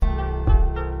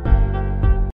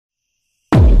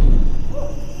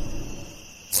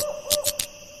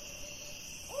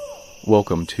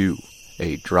Welcome to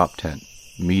a Drop Tent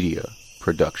Media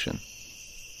production.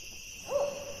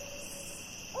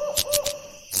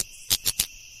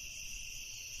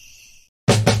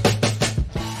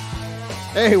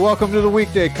 Hey, welcome to the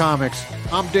Weekday Comics.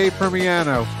 I'm Dave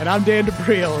Permiano. And I'm Dan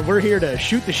DeBriel, and we're here to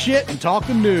shoot the shit and talk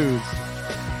the news.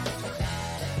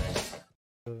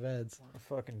 I'm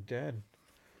fucking dead.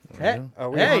 Hey,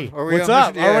 What's what's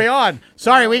up? Are we on?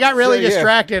 Sorry, we got really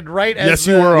distracted right as... Yes,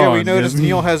 you were on. Yeah, we noticed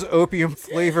Neil has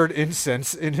opium-flavored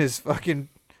incense in his fucking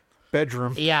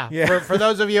bedroom. Yeah. For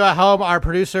those of you at home, our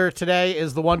producer today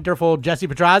is the wonderful Jesse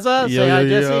Pedraza. Say hi,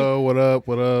 Jesse. Yo, what up?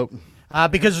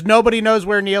 Because nobody knows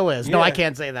where Neil is. No, Yeah. I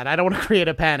can't say that. I don't want to create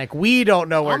a panic. We don't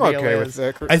know where I'm Neil okay is.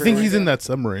 with that. I think he's in that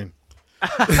submarine.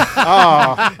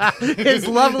 His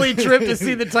lovely trip to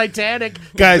see the Titanic.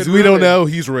 Guys, we don't know.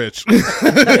 He's rich.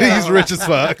 He's rich as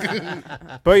fuck.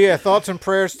 But yeah, thoughts and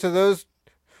prayers to those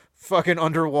fucking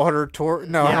underwater tour.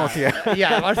 No, I don't. Yeah,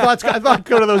 Yeah, I thought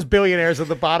go to those billionaires at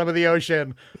the bottom of the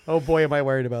ocean. Oh boy, am I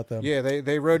worried about them. yeah.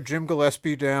 They rode Jim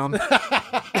Gillespie down.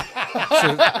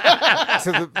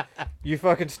 You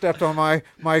fucking stepped on my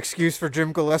excuse for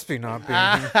Jim Gillespie not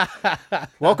being here.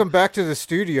 Welcome back to the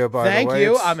studio, by the way. Thank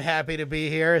you. I'm happy to be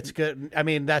here. It's good. I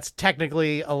mean, that's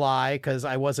technically a lie because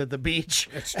I was at the beach.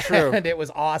 It's true. And it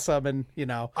was awesome. And, you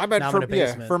know, I meant now I'm in a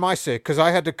basement. for my sake, because I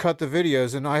had to cut the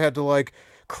videos and I had to like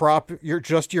crop your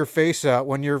face out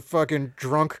when you're fucking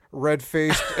drunk, red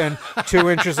faced, and 2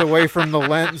 inches away from the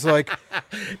lens. Like,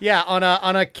 Yeah, on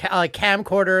a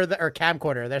camcorder.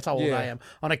 That's how old I am.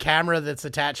 On a camera that's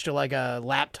attached to like a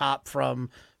laptop from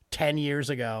 10 years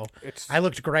ago. I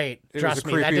looked great. Trust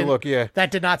me. Creepy look. Yeah.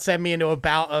 That did not send me into a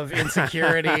bout of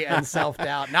insecurity and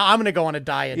self-doubt. Now I'm going to go on a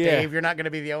diet, Yeah. Dave. You're not going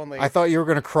to be the only. I thought you were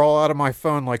gonna crawl out of my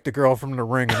phone like the girl from The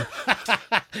Ring and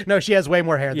No, she has way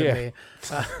more hair than me.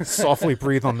 softly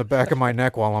breathe on the back of my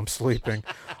neck while I'm sleeping.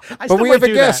 I But still we might have a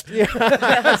do guest. that.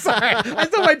 Yeah. Sorry, I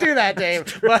still might do that,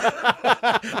 Dave.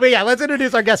 But yeah, let's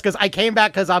introduce our guest because I came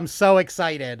back because I'm so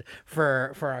excited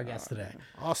for our guest today.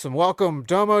 Awesome. Welcome,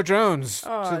 Domo Jones.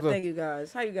 Oh, thank you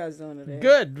guys. How you guys doing today?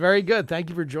 Good, very good. Thank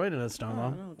you for joining us, Domo. No,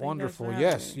 thank you guys Wonderful. for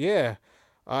Yes. having me.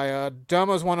 Yeah.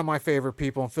 Domo's one of my favorite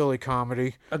people in Philly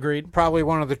comedy. Agreed. Probably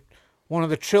one of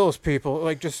the chillest people.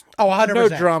 Like just 100%. no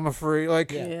drama free.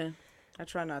 Like Yeah. I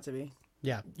try not to be.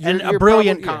 Yeah, You're- and a you're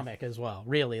brilliant probably- yeah. comic as well.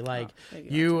 Really, like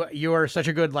thank you. you are such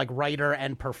a good like writer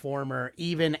and performer,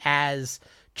 even as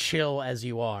chill as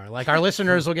you are. Like our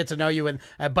listeners will get to know you, and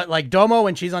but like Domo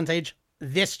when she's on stage,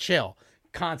 this chill,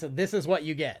 constant. This is what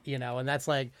you get, you know, and that's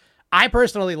like. I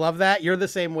personally love that. You're the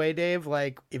same way, Dave.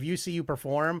 Like if you see you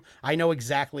perform, I know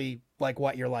exactly like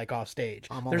what you're like off stage.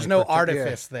 There's no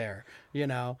artifice there, you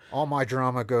know. all my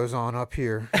drama goes on up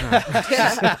here.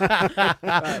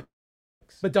 No.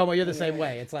 But Domo, you're the same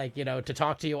way. It's like, you know, to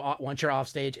talk to you once you're off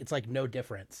stage, it's like no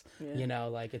difference. Yeah. You know,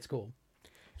 like it's cool.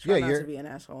 Try Yeah, not you're- to be an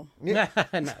asshole. No,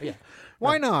 yeah.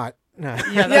 Why not? No.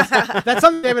 Yeah, that's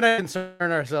something David and I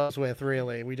concern ourselves with,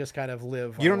 really. We just kind of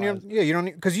live. You our don't lives. even, yeah, you don't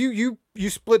because you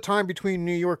split time between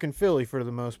New York and Philly for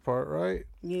the most part, right?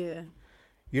 Yeah.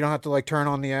 You don't have to like turn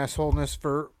on the assholeness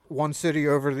for one city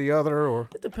over the other, or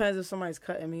It depends if somebody's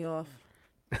cutting me off.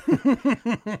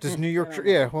 does New York?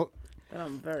 Yeah, well, Then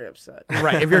I'm very upset.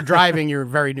 Right. If you're driving, you're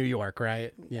very New York,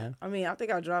 right? Yeah. I mean, I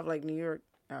think I drive like New York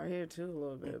out here too a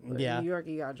little bit. But Yeah. New York,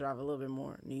 you gotta drive a little bit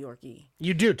more New York-y.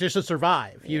 You do, just to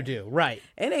survive. You do, right.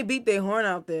 And they beep their horn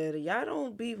out there. Y'all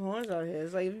don't beep horns out here.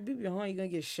 It's like if you beep your horn, you're gonna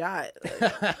get shot.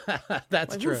 Like,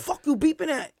 That's who true. the fuck you beeping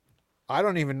at? I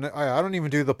don't even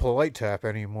do the polite tap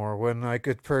anymore when like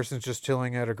a person's just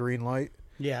chilling at a green light.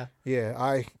 Yeah.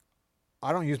 Yeah,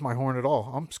 I don't use my horn at all.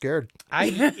 I'm scared.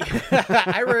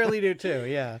 I rarely do too.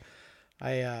 Yeah.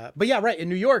 But yeah, right. In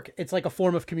New York, it's like a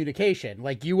form of communication.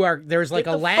 Like there's like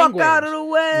Get a the language. fuck out of the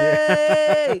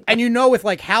way. And you know with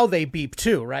like how they beep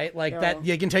too, right? Like that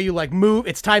they can tell you like move,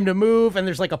 it's time to move, and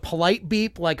there's like a polite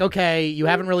beep, like, okay, you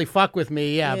haven't really fucked with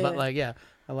me, Yeah. but like, yeah,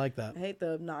 I like that. I hate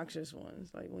the obnoxious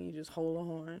ones, like when you just hold a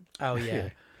horn. Oh yeah.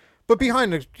 But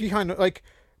behind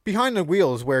the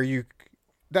wheel is where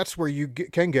that's where you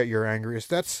can get your angriest.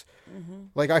 That's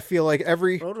like I feel like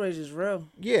Road rage is real.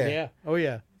 Yeah. Oh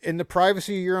yeah. in the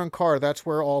privacy of your own car, that's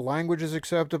where all language is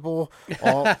acceptable.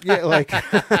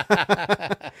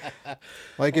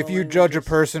 Like if you judge a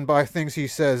person by things he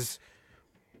says,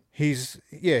 he's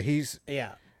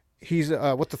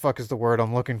what the fuck is the word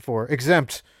I'm looking for?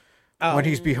 Exempt when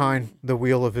he's behind the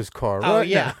wheel of his car. Oh Right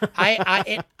yeah,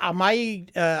 now. my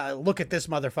look at this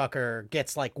motherfucker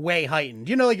gets like way heightened.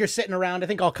 You know, like you're sitting around. I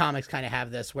think all comics kind of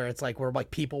have this, where it's like we're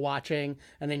like people watching,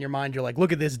 and in your mind you're like,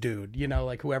 look at this dude. You know,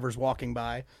 like whoever's walking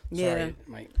by. Yeah. Sorry,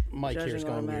 my mic here is Judging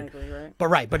going weird. automatically,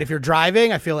 right? But if you're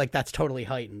driving, I feel like that's totally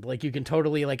heightened. Like you can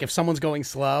totally like if someone's going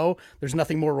slow, there's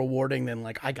nothing more rewarding than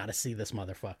like I gotta see this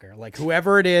motherfucker. Like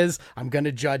whoever it is, I'm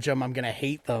gonna judge them. I'm gonna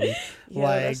hate them. Yeah,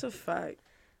 like that's a fact.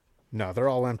 No, they're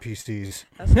all NPCs.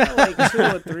 That's more like 2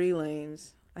 or 3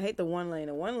 lanes. I hate the one lane.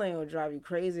 The one lane will drive you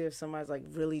crazy if somebody's like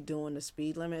really doing the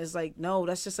speed limit. It's like, no,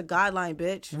 that's just a guideline,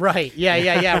 bitch. right,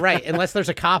 yeah, right. Unless there's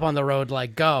a cop on the road,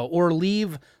 like go or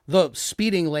leave the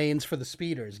speeding lanes for the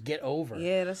speeders. Get over.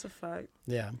 Yeah, that's a fact.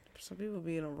 Yeah. Some people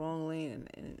be in the wrong lane,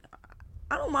 and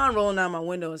I don't mind rolling down my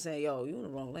window and saying, "Yo, you in the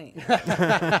wrong lane."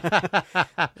 That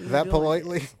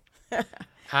politely.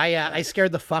 I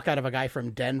scared the fuck out of a guy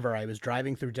from Denver. I was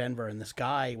driving through Denver, and this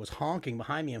guy was honking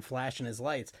behind me and flashing his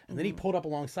lights. And then he pulled up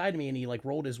alongside me, and he like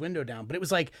rolled his window down. But it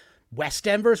was like West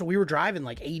Denver, so we were driving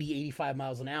like 80, 85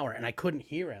 miles an hour, and I couldn't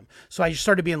hear him. So I just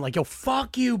started being like, yo,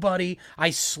 fuck you, buddy. I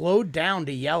slowed down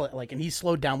to yell at, like, and he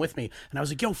slowed down with me. And I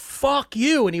was like, yo, fuck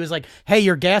you. And he was like, hey,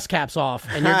 your gas cap's off,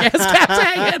 and your gas cap's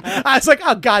hanging. I was like,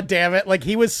 oh, God damn it. Like,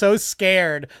 he was so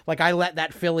scared. Like, I let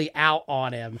that Philly out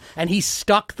on him, and he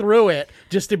stuck through it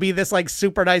just to be this, like,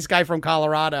 super nice guy from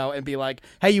Colorado and be like,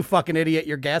 hey, you fucking idiot,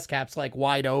 your gas cap's, like,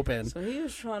 wide open. So he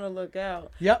was trying to look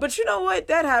out. Yep. But you know what?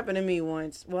 That happened to me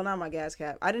once. Well, not my gas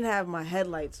cap. I didn't have my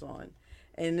headlights on,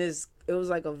 and it was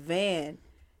like a van,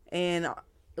 and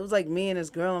it was like me and this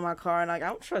girl in my car, and like I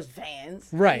don't trust vans,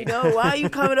 Right. You know, why are you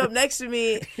coming up next to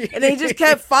me? And they just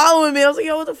kept following me. I was like,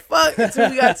 yo, what the fuck?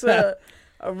 Until we got to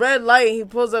a red light, and he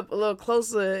pulls up a little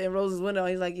closer and rolls his window.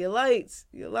 And he's like, your lights,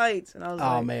 and I was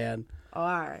like, Oh, man. oh,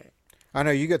 all right. I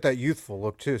know you got that youthful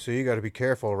look too, so you got to be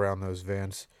careful around those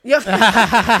vans. Yep.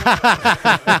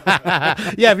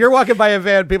 Yeah, if you're walking by a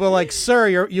van, people are like, sir,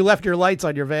 you left your lights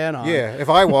on your van on. Yeah,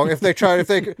 if they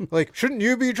like, shouldn't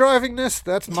you be driving this?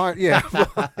 That's my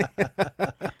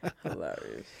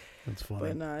Hilarious. That's funny.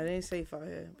 But nah, it ain't safe out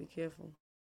here. Be careful.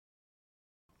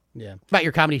 Yeah. About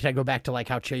your comedy, to go back to like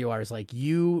how chill you are, is like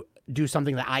you do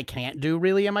something that I can't do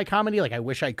really in my comedy. Like I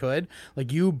wish I could.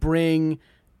 Like you bring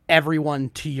everyone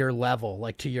to your level,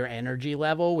 like to your energy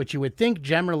level, which you would think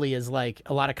generally is like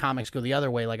a lot of comics go the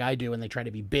other way, like I do, and they try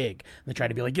to be big. And they try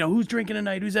to be like, who's drinking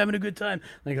tonight? Who's having a good time?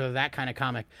 Like that kind of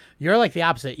comic. You're like the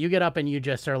opposite. You get up and you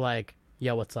just are like,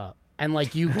 yo, what's up? And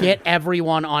like you get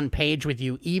everyone on page with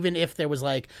you, even if there was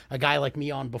like a guy like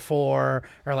me on before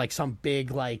or like some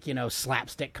big like,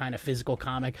 slapstick kind of physical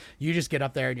comic. You just get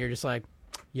up there and you're just like,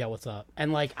 yeah, what's up?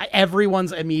 And like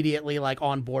everyone's immediately like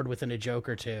on board within a joke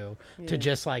or two to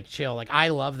just like chill. Like I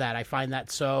love that. I find that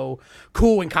so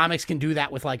cool when comics can do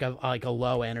that with like a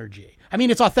low energy. I mean,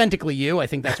 it's authentically you. I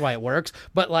think that's why it works.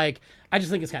 But like, I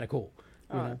just think it's kind of cool.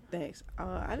 Thanks.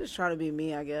 I just try to be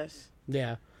me, I guess.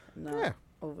 Yeah. Not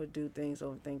overdo things,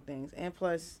 overthink things. And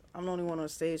plus, I'm the only one on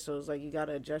stage, so it's like you got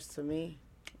to adjust to me.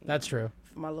 That's true.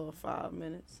 For my little 5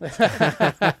 minutes. Sorry,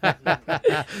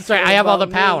 I have all the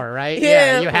power, right?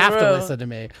 Yeah, you for have to real. listen to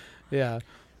me. Yeah.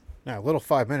 Now, little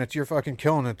 5 minutes, you're fucking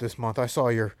killing it this month. I saw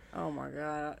your. Oh my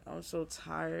God. I'm so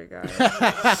tired, guys.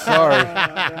 Sorry. Oh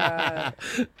my God.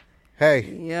 Hey,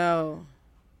 Yo.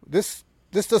 this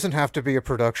doesn't have to be a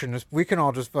production. We can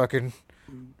all just fucking.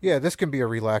 Yeah, this can be a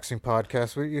relaxing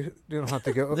podcast. You don't have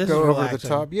to go This go is over the relaxing.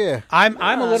 top. Yeah. I'm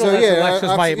a little So, less yeah, relaxed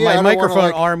because my I don't wanna, microphone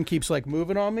like- arm keeps like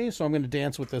moving on me, so I'm going to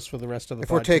dance with this for the rest of the If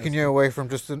podcast. we're taking you away from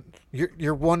just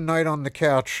your one night on the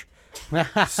couch,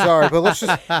 sorry, but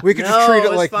we could just treat it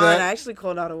it's like fine. that. I actually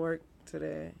called out of work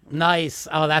today. Nice.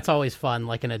 Oh, that's always fun.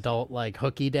 Like an adult like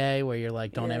hooky day where you're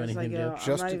like don't have it's anything like, to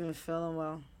do. yo, Just I'm to- not even feeling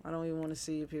well. I don't even want to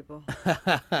see you people.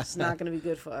 It's not going to be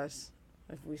good for us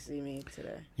if we see me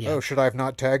today. Yeah. Oh, should I have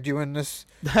not tagged you in this?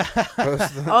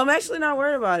 Post? Oh, I'm actually not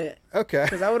worried about it Okay.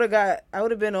 because I would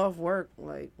have been off work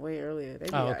like way earlier.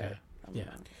 They'd be Oh, all okay. right. Yeah.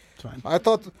 It's fine. I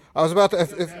thought I was about to.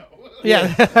 If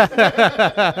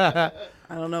Yeah.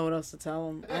 I don't know what else to tell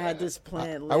them. I had this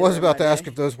plan. I was about to ask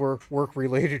if those were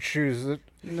work-related shoes.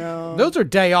 No. Those are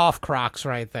day off Crocs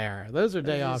right there. Those are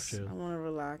day off Just- shoes. I want to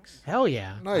relax. Hell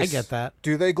yeah. I Nice. get that.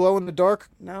 Do they glow in the dark?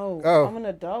 No. Oh. I'm an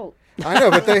adult. I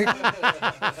know, but they.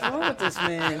 What's wrong with this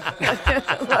man?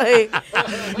 Like,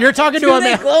 You're talking to do a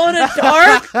they man. glow in the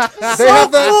dark? They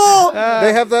have that.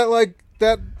 They have that like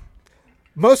that.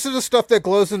 Most of the stuff that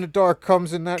glows in the dark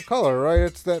comes in that color, right?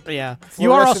 It's that. Yeah.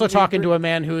 You are also fluorescent talking green- to a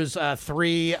man who's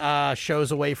 3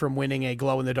 shows away from winning a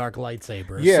glow in the dark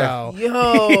lightsaber. Yeah. So.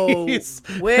 Yo, He's-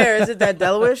 where is it? That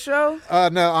Delaware show?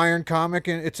 No, Iron Comic,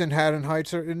 and it's in Haddon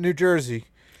Heights, or in New Jersey.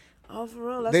 Oh, for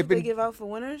real? That's They've what they been- give out for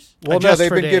winners? Well, no, Just they've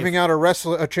for been Dave. giving out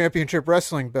a championship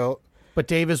wrestling belt. But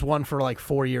Dave has won for like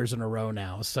 4 years in a row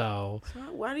now. So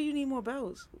Why do you need more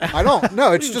belts? I don't.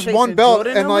 No, it's you just chasing one belt,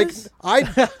 Jordan and like numbers?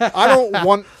 I don't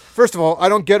want. First of all, I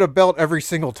don't get a belt every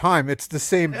single time. It's the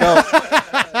same belt.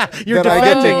 you're That I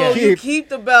get to defending Oh, it. you keep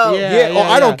the belt. Yeah. Yeah,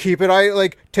 I don't keep it. I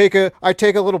like take a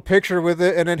little picture with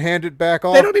it and then hand it back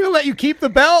off. They don't even let you keep the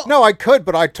belt. No, I could,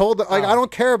 but I told them, like I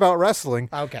don't care about wrestling.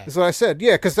 Okay. That's what I said.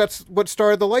 Yeah, because that's what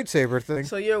started the lightsaber thing.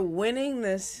 So you're winning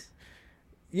this.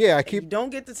 Yeah, I You keep. don't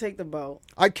get to take the belt.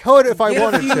 I could if I Get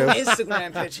wanted a few to.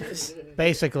 Instagram pictures.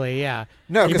 Basically, yeah.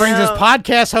 No, he 'cause- brings his No.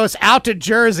 podcast host out to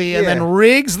Jersey and Yeah. then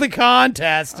rigs the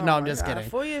contest. no, I'm Oh my just God, kidding.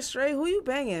 4 years straight. Who you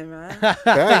banging, man?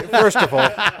 First of all,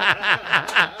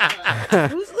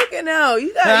 Who's looking out?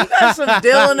 You got some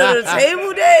deal under the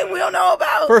table, Dave. We don't know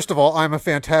about. I'm a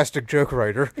fantastic joke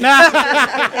writer.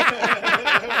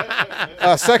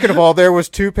 Second of all, there was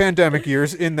 2 pandemic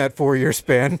years in that 4-year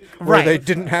span where Right. they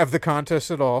didn't have the contest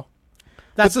at all.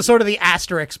 That's the sort of the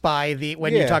asterisk by the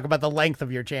when you Yeah. talk about the length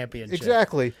of your championship.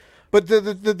 Exactly. But the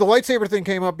lightsaber thing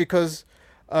came up because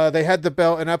they had the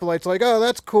belt, and Eppolite's like, oh,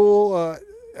 that's cool.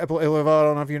 Eppolite, I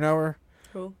don't know if you know her.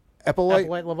 Who? Eppolite.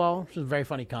 White Laval, which is a very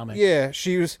funny comic. Yeah,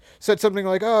 said something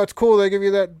like, "Oh, it's cool. They give you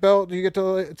that belt. You get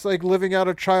to. It's like living out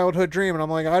a childhood dream." And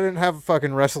I'm like, I didn't have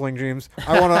fucking wrestling dreams.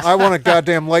 I want a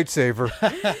goddamn lightsaber.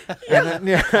 And then,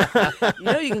 yeah, You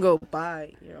know you can go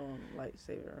buy your own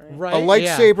lightsaber, right? Right. a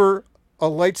lightsaber. A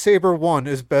lightsaber one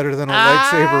is better than a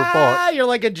lightsaber bought. You're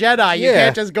like a Jedi. You Yeah.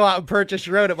 can't just go out and purchase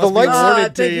your own. It must The be lights- I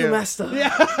awarded to think you. you messed up.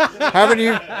 Haven't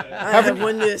you? I have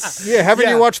won this. Yeah, haven't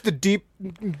Yeah. you watched the deep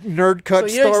nerd So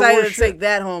cut you're Star excited Wars to shit? take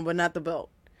that home, but not the belt.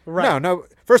 Right. No.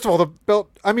 First of all, the belt.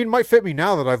 I mean, might fit me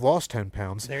now that I've lost 10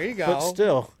 pounds. There you go. But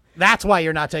still. That's why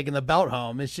you're not taking the belt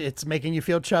home. It's making you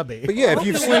feel chubby. But yeah, if I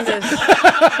you've hope you win seen, this.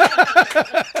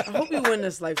 I hope you win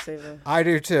this lightsaber. I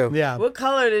do too. Yeah. What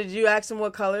color did you ask him?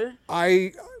 What color?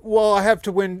 I have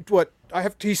to win. What I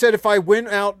have? He said if I win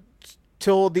out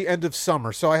till the end of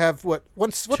summer, so I have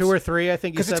what's 2 or 3, I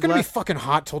think you because said it's gonna be left. fucking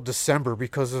hot till December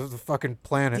because of the fucking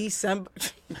planet. December.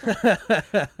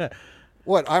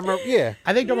 What yeah.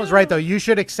 I think Domo's right though. You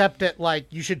should accept it like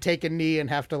you should take a knee and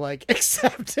have to like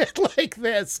accept it like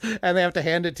this, and they have to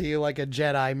hand it to you like a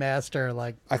Jedi master.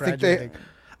 Like I think they- graduating.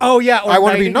 Oh yeah, or I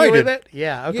wanna be knighting you with knighted. it?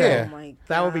 Yeah. Okay. Yeah. Oh my God.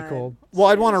 That would be cool Well,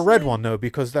 I'd want a red one though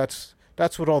because that's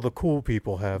what all the cool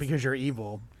people have. because you're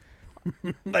evil.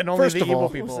 And only First the of evil all-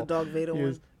 What's people the Darth Vader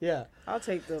use. one? Yeah. I'll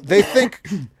take the. They think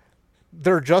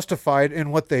they're justified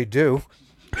in what they do.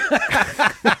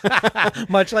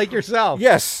 Much like yourself.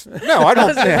 Yes. No, I I don't.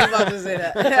 was just Yeah. about to say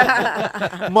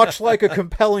that. Much like a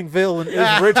compelling villain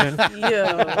is written. Yo,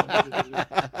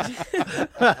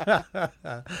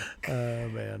 Oh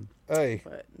man. Hey,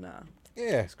 but nah,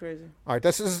 yeah. it's crazy. All right,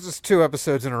 this is just 2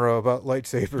 episodes in a row about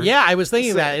lightsabers. Yeah, I was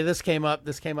thinking that this came up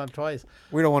twice.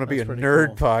 We don't want to be a That's pretty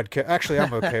nerd cool. podcast. Actually,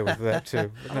 I'm okay with that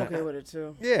too. I'm okay with it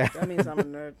too. Yeah. That means I'm a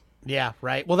nerd. Yeah,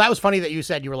 right. Well, that was funny that you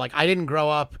said you were like, I didn't grow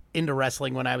up into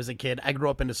wrestling when I was a kid. I grew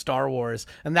up into Star Wars,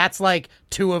 and that's like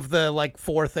 2 of the like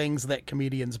 4 things that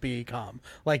comedians become.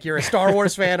 Like you're a Star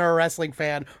Wars fan or a wrestling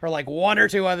fan, or like 1 or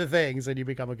 2 other things, and you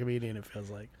become a comedian. It feels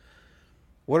like.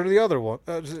 What are the other ones?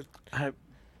 Is it I,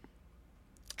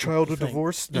 childhood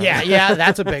divorce? No. yeah,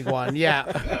 that's a big one.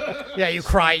 Yeah, yeah. You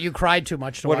cried too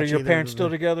much to What watch are your either parents of still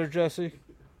them. together, Jesse?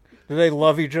 Do they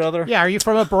love each other? Yeah, are you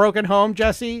from a broken home,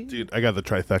 Jesse? Dude, I got the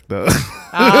trifecta.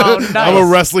 Oh, nice. I'm a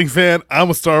wrestling fan. I'm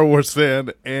a Star Wars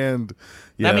fan, and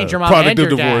That means your mom product and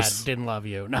your of divorce. dad didn't love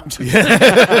you. No, I'm just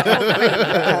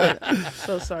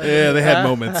So sorry. Yeah, they had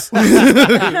moments.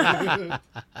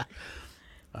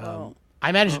 Oh.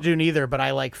 I managed to do neither, but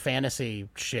I like fantasy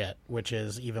shit, which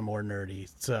is even more nerdy.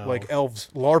 So Like elves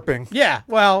LARPing. yeah,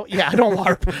 well, yeah, I don't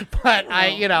LARP, but I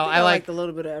think like liked a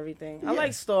little bit of everything. I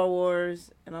like Star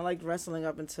Wars, and I liked wrestling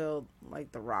up until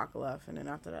like The Rock left, and then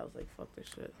after that, I was like, "Fuck this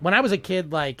shit." when I was a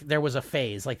kid, like there was a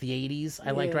phase, like the 80s. I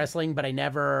liked Yeah. wrestling, but I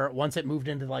never once it moved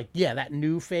into like that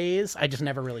new phase, I just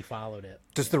never really followed it.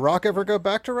 Does The Rock ever go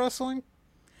back to wrestling?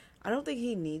 I don't think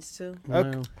he needs to.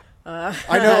 Okay.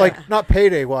 I know, like, not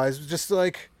payday wise, just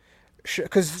like,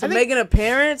 because To make an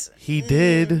appearance, He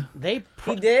did. They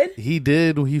he did. He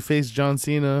did. He faced John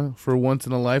Cena for once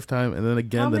in a lifetime, and then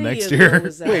again How the many next years ago year.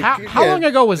 was that? Wait, how long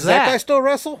ago was does that guy still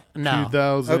wrestle? No.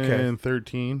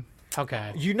 2013.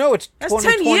 Okay. You know it's That's 10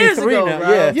 2023 years ago, now. bro.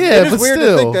 Yeah, Yeah, it is but weird to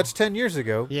still. think that's 10 years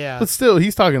ago. Yeah. But still,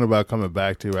 he's talking about coming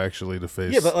back to actually to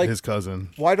face Yeah, but, like, his cousin.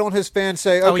 Why don't his fans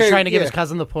say, okay, Oh, he's trying to give yeah, his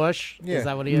cousin the push. Yeah. Is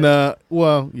that what he is? Nah,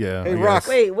 well, yeah. Hey, I Rock. guess.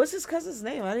 Wait, what's his cousin's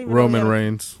name? I didn't even know Roman he had a-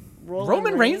 Reigns.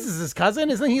 Roman Reigns is his cousin.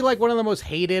 Isn't he like one of the most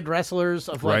hated wrestlers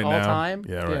of like right all now. time?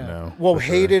 Yeah, right now. Well, for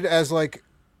sure. hated as like,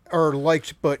 or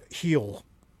liked but heel.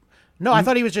 No, I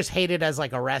thought he was just hated as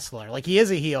like a wrestler. Like he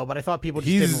is a heel, but I thought people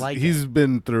just didn't like him. He's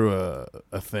been through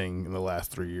a thing in the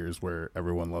last 3 years where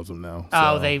everyone loves him now.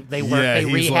 Oh, so. they he's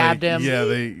rehabbed him. Yeah,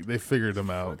 they figured him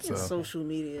out. So. Social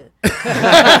media.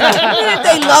 Minute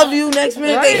they love you, next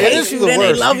minute Right. they It hate is you, the then they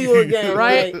worst. love you again.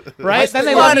 Right, right. Then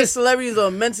they A lot love of you. celebrities are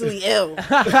mentally ill.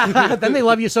 Then they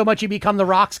love you so much you become the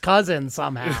Rock's cousin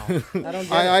somehow. I don't get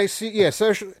it. I see. Yeah,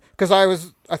 social. Because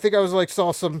I think I was like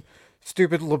saw some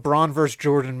stupid LeBron versus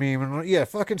Jordan meme, and yeah,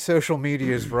 fucking social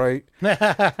media is right.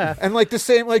 And like the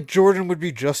same, like Jordan would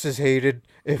be just as hated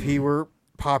if he were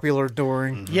popular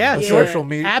during Yeah, social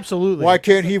media. Absolutely. Why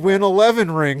can't he win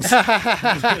 11 rings?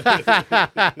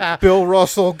 Bill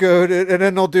Russell good, and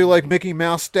then they'll do like Mickey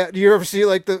Mouse stat. Do you ever see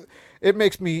like the? It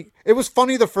makes me. It was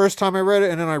funny the first time I read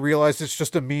it, and then I realized it's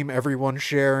just a meme everyone's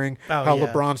sharing. Oh, how yeah.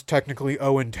 LeBron's technically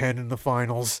 0-10 in the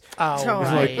finals. Oh, Oh,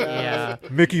 right. like- Yeah.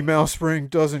 Mickey Mouse ring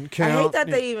doesn't I count. hate that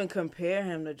they even compare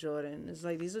him to Jordan. It's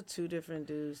like these are two different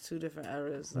dudes, two different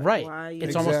eras. Like, Right. Why you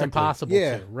It's almost Exactly. impossible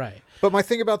Yeah. to. Right. But my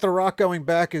thing about The Rock going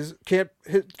back is isn't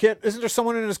there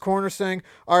someone in his corner saying,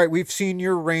 "All right, we've seen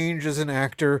your range as an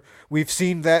actor. We've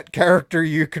seen that character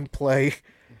you can play."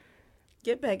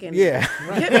 get back in? Yeah.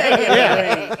 there. Get back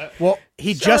in the ring. Well,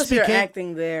 he Show just us your became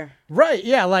acting there. right.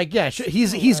 Yeah, like yeah,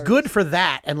 he's good for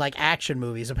that and like action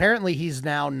movies. Apparently, he's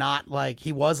now not like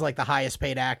he was like the highest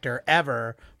paid actor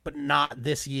ever, but not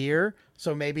this year.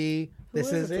 So maybe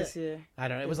this Who is it it. this year? I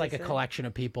don't know. It was Did like they a say? collection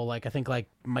of people. Like I think like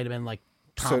might have been like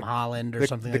Tom So Holland or The,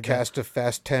 something. the like cast of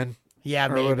Fast 10 that. Yeah, or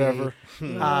maybe. whatever. Oh,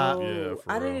 Yeah, for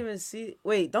I didn't real. even see.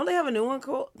 Wait, don't they have a new one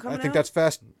coming I out? think that's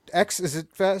Fast X. Is it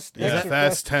Fast? Yeah, X or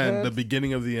Fast 10, the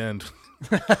bebeginning of the end.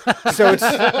 So it's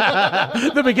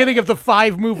The beginning of the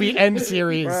 5-movie end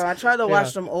series. Bro, I tried to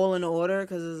watch them all in order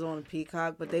because it's on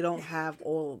Peacock, but they don't have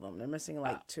all of them. They're missing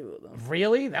like 2 of them.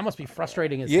 Really? That must be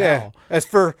frustrating as yeah. hell. As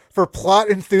for plot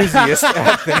enthusiasts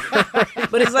out there,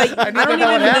 But it's like I don't even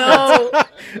know what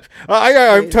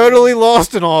know. I'm totally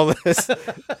lost in all this.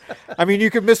 I mean,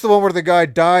 you could miss the one where the guy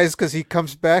dies because he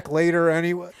comes back later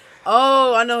anyway.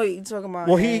 Oh, I know what you're talking about.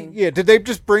 Well, Hank. did they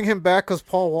just bring him back because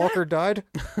Paul Walker died?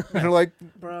 And they're like,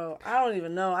 Bro, I don't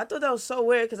even know. I thought that was so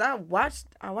weird because I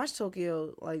watched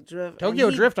Tokyo like Drift. and Tokyo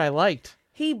he- Drift I liked.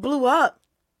 He blew up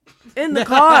in the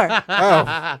car.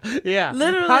 oh, Yeah.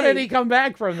 Literally. How did he come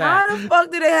back from that? How the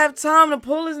fuck did they have time to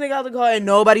pull this nigga out the car and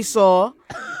nobody saw?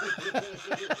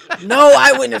 No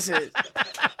eyewitnesses.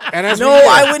 and as No we,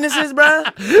 eyewitnesses,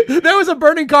 bruh. There was a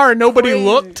burning car and nobody Crazy.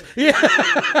 looked.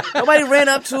 Yeah. Nobody ran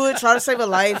up to it, tried to save a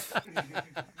life.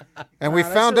 and we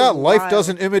that found shit out was life wild.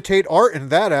 doesn't imitate art in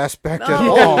that aspect at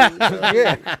No. all.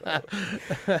 Yeah,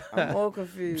 I'm all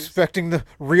confused. expecting the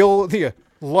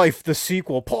life, the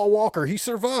sequel. Paul Walker, he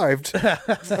survived.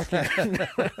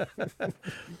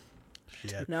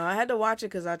 No, I had to watch it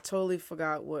because I totally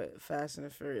forgot what Fast and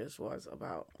the Furious was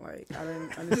about. Like, I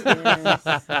didn't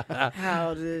understand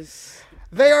how this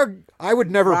They are. I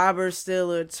would never. robber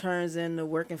stealer turns into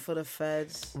working for the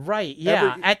feds. Right,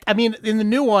 yeah. I mean, in the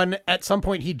new one, at some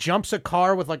point, he jumps a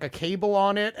car with like a cable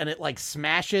on it and it like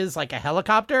smashes like a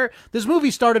helicopter. This movie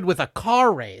started with a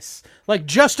car race. Like,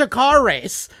 just a car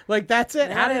race. Like, that's it.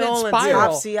 How Now did they it all in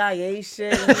spiral? top CIA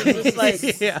shit. And it's just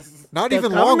like, Yeah. Not the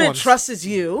even long government ones. trusts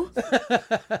you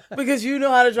because you know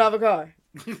how to drive a car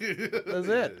That's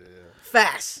it.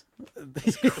 fast.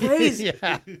 Crazy.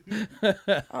 Yeah.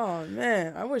 Oh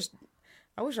man, I wish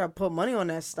I put money on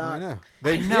that I stock. know.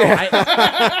 They, No, yeah.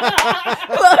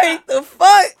 Like the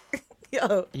fuck,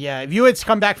 yo. yeah, if you had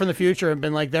come back from the future and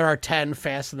been like, there are 10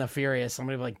 Fast and the Furious,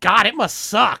 somebody would be like, God, it must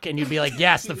suck. And you'd be like,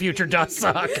 yes, the future does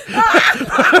suck.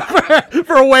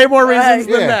 for way more reasons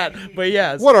than Yeah. that. But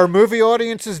yes. What, are movie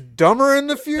audiences dumber in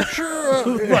the future?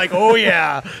 Like, oh,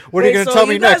 yeah. What are you Wait, going to so tell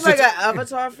me you guys next? like It's- an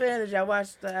Avatar fan? Did y'all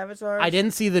watch the Avatar? I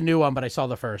didn't see the new one, but I saw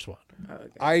the first one.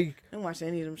 I didn't watch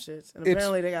any of them shits. And It's-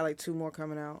 apparently they got like 2 more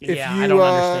coming out. If Yeah, you, I don't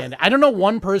understand it. I don't know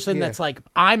one person yeah. that's like,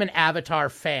 I'm an Avatar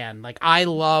fan. Like, I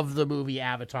love the movie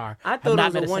Avatar. I I've thought not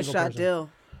it met was a single one-shot person. deal.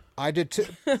 I did too.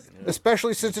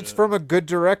 Especially since it's from a good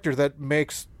director that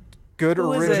makes good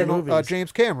Who is it? original. Movies.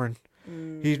 James Cameron.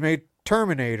 He's made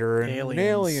Terminator and Aliens. an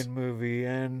Alien movie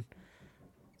and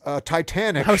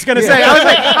Titanic. I was gonna say,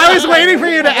 I was waiting for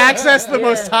you to access the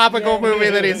most topical movie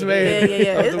that he's Yeah, made.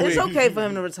 yeah. of the It's week. okay for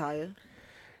him to retire.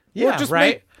 Yeah, Or just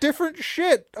right. make different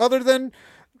shit other than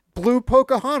Blue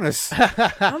Pocahontas.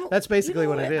 That's basically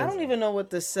what it is. I don't even know what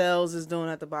the sales is doing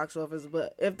at the box office,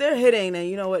 but if they're hitting, then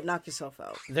you know what, knock yourself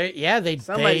out.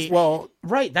 They Well,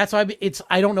 right. That's why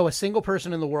I don't know a single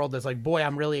person in the world that's like, boy,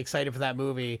 I'm really excited for that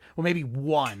movie. Well, maybe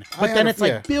one, but then it's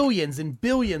like billions and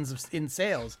billions in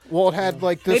sales. well, it had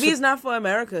like this. Maybe it's not for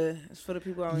America. It's for the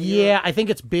people out in Yeah, Europe I think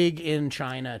it's big in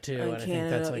China too. and And I think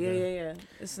Canada. that's like Yeah.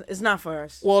 It's not for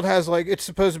us. Well, it has like it's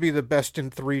supposed to be the best in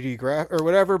 3D graph or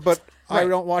whatever, but I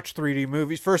don't watch 3D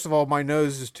movies. First of all, my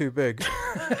nose is too big.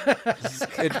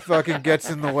 It fucking gets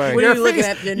in the way. What are you looking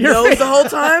at? Your nose the whole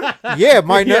time? Yeah,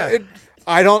 my nose.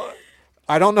 I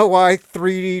don't know why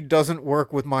 3D doesn't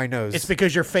work with my nose. It's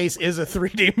because your face is a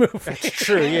 3D movie. It's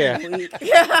true, yeah.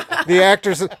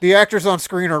 The actors on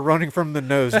screen are running from the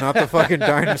nose, not the fucking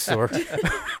dinosaur.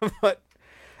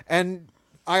 And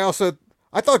I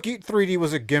thought 3D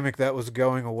was a gimmick that was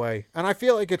going away, and I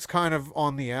feel like it's kind of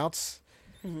on the outs.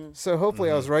 So hopefully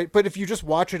I was right. But if you just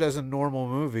watch it as a normal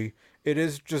movie, it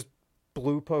is just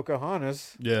Blue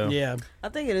Pocahontas. Yeah. Yeah, I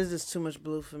think it is just too much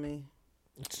blue for me.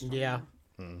 yeah.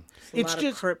 It's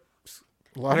just Crips.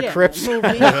 A lot of Yeah. Crips. Movie.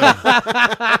 It's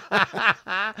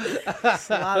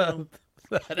a lot of them.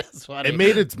 That is funny. It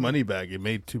made its money back. It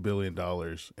made $2 billion,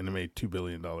 and it made $2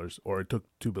 billion, or it took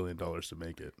 $2 billion to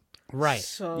make it. right.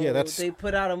 So Yeah, that's- they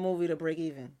put out a movie to break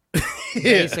even.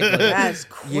 Basically, That's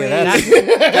crazy. Yeah,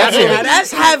 Now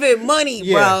that's having money,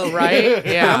 Yeah. bro. right.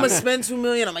 Yeah, I'm gonna spend $2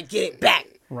 million. I'm gonna get it back.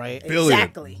 right.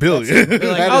 Exactly. Billion. They're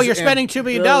like, That oh, is you're spending $2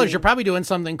 billion. Brilliant. You're probably doing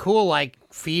something cool like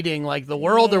feeding like the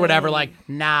world or whatever. Like,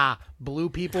 nah, blue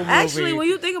people movie. Actually, when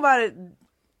you think about it,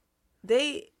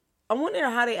 I'm wondering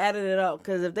how they added it up.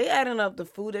 Because if they adding up the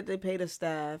food that they pay the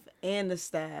staff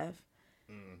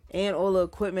and all the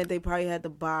equipment they probably had to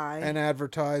buy. And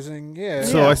advertising, yeah.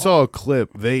 So I saw a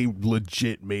clip. They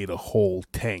legit made a whole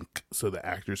tank so the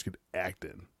actors could act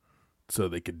in, so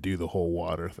they could do the whole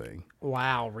water thing.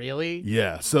 Wow, really?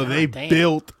 Yeah. So they damn.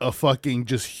 built a fucking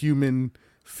just human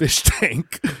fish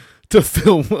tank to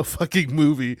film a fucking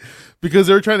movie because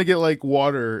they were trying to get like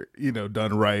water,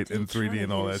 done right in 3D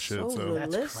and all that shit. So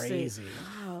That's realistic. crazy.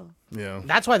 Wow. yeah.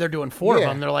 That's why they're doing four of Yeah.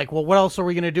 them. They're like, well, what else are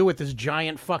we going to do with this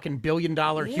giant fucking $1 billion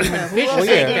human who fish else-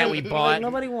 tank yeah. that we Like, bought?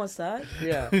 nobody wants that.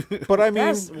 Yeah. But I mean,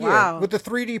 That's- wow. with the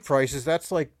 3D prices,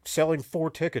 that's like selling 4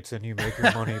 tickets and you make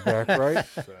your money back, right?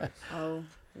 Oh.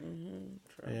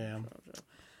 Yeah.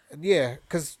 Yeah,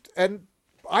 and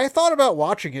I thought about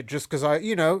watching it just because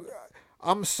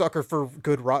I'm a sucker for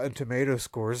good Rotten Tomato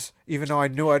scores, even though I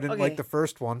knew I didn't like Okay. the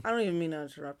first one. I don't even mean to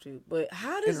interrupt you, but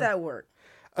how does that work?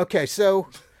 Okay, so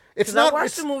it's Because not. I watched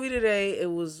It's, the movie today.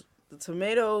 The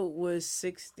tomato was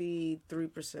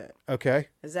 63%. okay,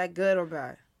 Is that good or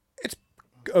bad?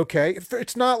 okay.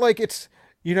 It's not like it's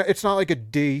not like a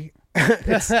D.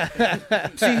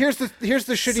 See, here's the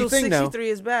shitty So thing 63 though.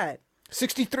 is bad.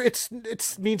 63.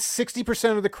 It means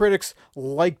 60% of the critics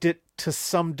liked it to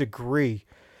some degree,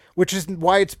 which is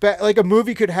why it's bad. Like a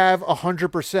movie could have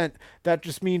 100%. That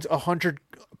just means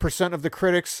 100% of the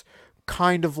critics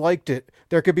kind of liked it.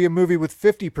 There could be a movie with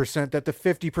 50% that the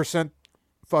 50%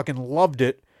 fucking loved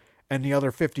it, and the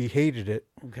other 50 hated it.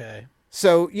 Okay.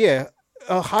 So yeah,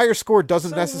 a higher score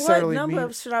doesn't So necessarily what number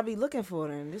mean. should I be looking for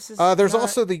then? This is There's not-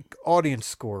 also the audience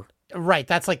score. Right.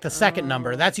 That's like the second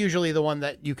number. That's usually the one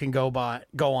that you can go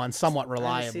on somewhat I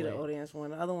didn't see reliably. the audience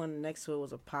one. The other one next to it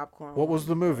was a popcorn. What was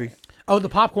the movie? Oh, the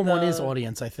popcorn one is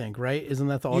audience, I think, right? Isn't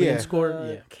that the audience Yeah.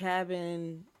 score?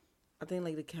 Cabin? I think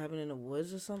like the cabin in the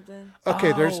woods or something.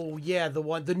 Okay, there's Oh, yeah, the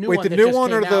new wait, one. the that new just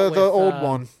one or came the out the with, old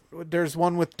one? There's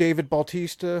one with David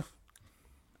Bautista.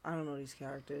 I don't know these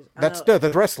characters. That's the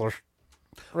wrestler,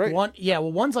 right? One, yeah,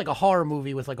 well, one's like a horror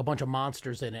movie with like a bunch of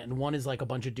monsters in it, and one is like a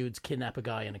bunch of dudes kidnap a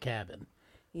guy in a cabin.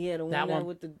 Yeah, the That one one.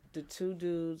 with the two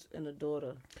dudes and the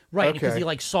daughter. Right, because Okay. he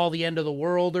like saw the end of the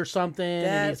world or something,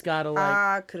 and he's got to like.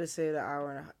 I could have saved an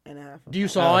hour and a half. Do you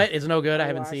saw it? It's no good. I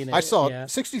haven't watched seen it. I saw Yeah. it.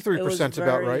 63% It was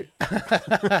about right.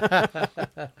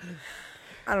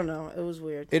 I don't know. It was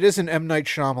weird. It is an M. Night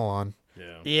Shyamalan.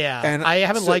 Yeah, And I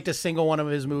haven't so- liked a single one of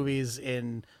his movies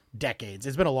in decades.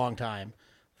 It's been a long time.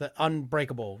 The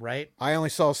Unbreakable, right? I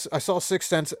saw Sixth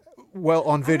Sense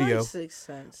on I video. like Sixth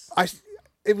Sense.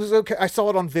 It was okay. I saw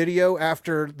it on video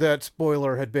after that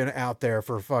spoiler had been out there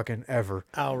for fucking ever.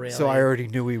 Oh, really? So I already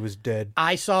knew he was dead.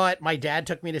 I saw it. My dad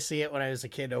took me to see it when I was a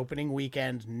kid. Opening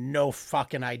weekend, no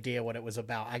fucking idea what it was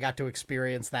about. I got to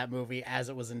experience that movie as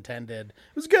it was intended.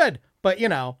 It was good, but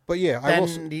But yeah, I will.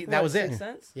 that was it. Sixth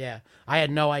Sense? Yeah, I had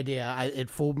no idea.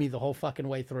 It fooled me the whole fucking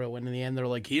way through. And in the end, they're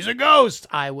like, "He's a ghost."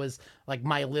 I was like,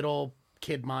 my little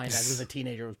kid mind as a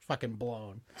teenager was fucking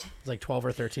blown. I was like 12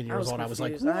 or 13 I years was old. I was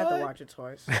like, confused. I had to what? watch it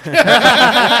twice. What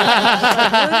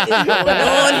is going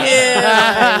on here?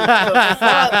 Like, the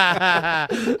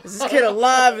fuck? Is this kid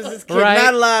alive? Is this kid Right.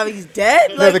 not alive? He's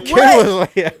dead? No, Like, the kid what? was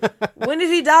like, yeah. When did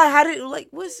he die? How did, like,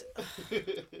 what's...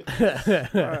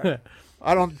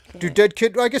 I don't do dead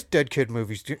kid. I guess dead kid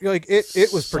movies. Like it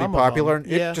was pretty Some of popular, them,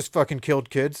 and yeah. it just fucking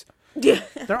killed kids. Yeah.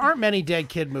 There aren't many dead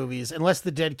kid movies unless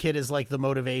the dead kid is like the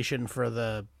motivation for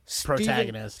the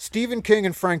protagonist. Stephen King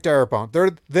and Frank Darabont.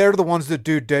 They're the ones that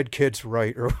do dead kids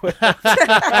right, or whatever.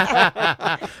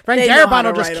 Frank They know how Darabont to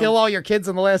will just write kill 'em. all your kids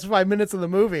in the last 5 minutes of the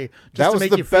movie just That to was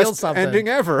make the you feel best something. ending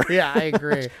ever. Yeah, I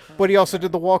agree. But he also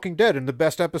did The Walking Dead, and the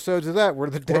best episodes of that were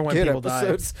the dead when kid people died.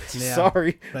 episodes. Yeah,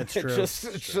 Sorry, that's true. It's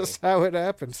just how it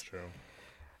happens. True.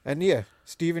 And yeah,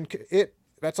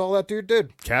 that's all that dude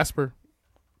did. Casper.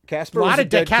 Casper A was lot a of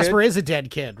dead Casper kid. is a dead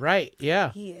kid, right?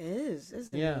 Yeah. He is,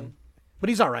 isn't Yeah. he? But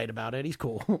he's all right about it. He's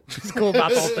cool. He's cool about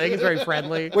the whole thing. He's very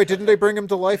friendly. Wait, didn't they bring him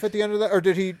to life at the end of that, or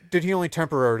did he only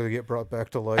temporarily get brought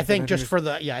back to life? I think and then just for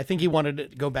the I think he wanted to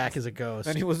go back as a ghost.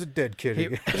 and he was a dead kid. He-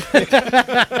 again.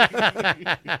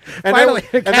 Finally,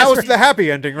 and that was the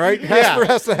happy ending, right? Casper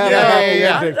has to have Yeah, a happy yeah,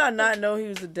 yeah. How ending. did I not know he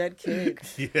was a dead kid?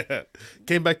 Yeah.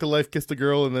 Came back to life, kissed a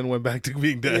girl, and then went back to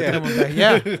being dead.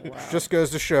 Yeah. yeah. Just goes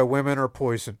to show women are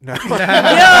poison. No. Yo,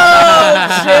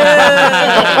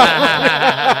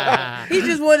 chill. He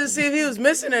just wanted to see if he was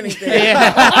missing anything. He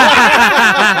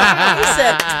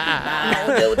said, "Nah,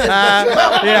 we'll deal with this."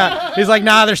 Yeah. He's like,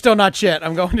 nah, they're still not shit.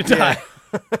 I'm going to die.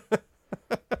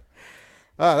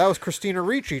 That was Christina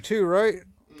Ricci too, right?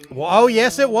 Well, oh,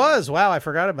 yes, it was. Wow, I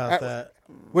forgot about that.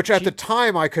 Which at the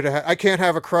time I could have. I can't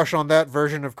have a crush on that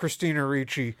version of Christina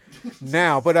Ricci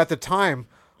now, but at the time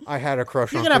I had a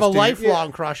crush You on. can have a Christina-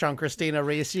 lifelong crush on Christina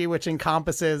Ricci, which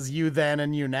encompasses you then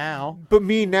and you now. but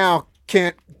me now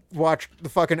can't watch the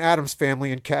fucking Addams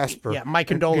Family and Casper. Yeah, my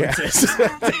condolences.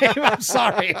 Dave, I'm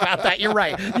sorry about that. You're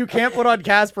right. You can't put on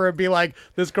Casper and be like,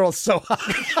 this girl's so hot.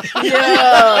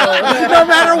 No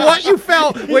matter what you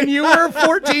felt when you were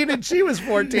 14 and she was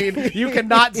 14, you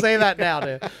cannot say that now,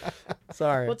 dude.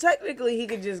 Sorry. Well, technically, he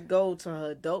could just go to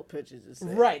her adult pictures and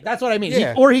say, Right, that's what I mean.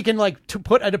 Yeah. Or he can like to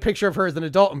put a picture of her as an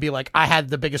adult and be like, "I had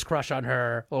the biggest crush on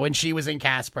her when she was in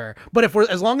Casper." But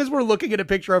as long as we're looking at a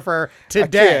picture of her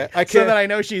today, I so can't. that I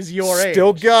know she's your age.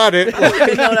 Still got it. I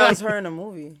didn't know that was her in a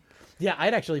movie. Yeah,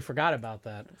 I'd actually forgot about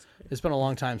that. It's been a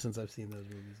long time since I've seen those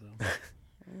movies, though.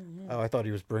 Oh, I thought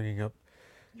he was bringing up.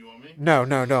 You want me? No.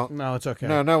 No, it's okay.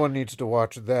 No one needs to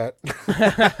watch that.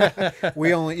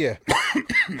 We only, yeah.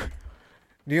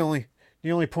 The only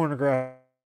pornographic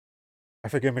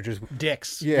images.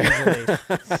 Dicks. Yeah. Usually,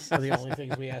 are the only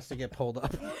things we ask to get pulled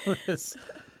up.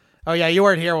 Oh yeah, you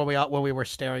weren't here when we were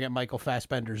staring at Michael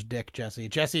Fassbender's dick, Jesse.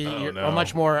 Jesse, you're a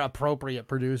much more appropriate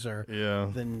producer. Yeah.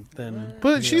 Than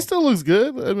But she still looks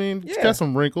good. I mean, she's Yeah. got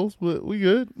some wrinkles, but we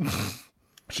good.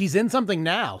 She's in something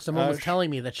now. Someone was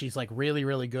telling me that she's like really,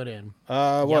 really good in.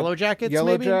 What? Yellow Jackets,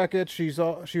 Yellow maybe? Jackets. She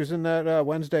was in that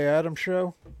Wednesday Addams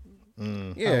show.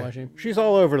 Yeah, was she? she's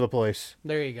all over the place.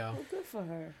 There you go. Good for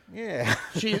her. Yeah.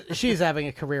 She's having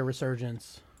a career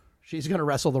resurgence. She's gonna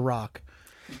wrestle The Rock.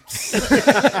 She's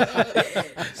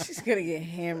gonna get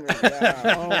hammered. Wow.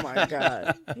 Oh my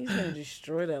god, he's gonna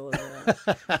destroy that little one.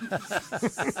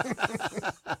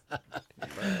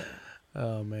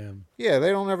 Oh man. Yeah, they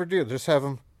don't ever do. Just have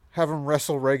them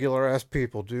wrestle regular ass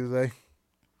people, do they?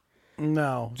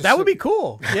 No, that would be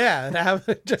cool. Yeah, to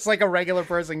have just like a regular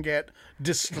person get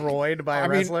destroyed by a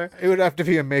wrestler. It would have to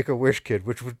be a Make-A-Wish kid,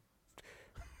 which would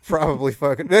probably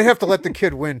fucking. They have to let the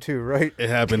kid win too, right? It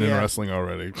happened in Yeah. wrestling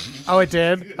already. Oh, it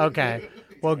did. Okay.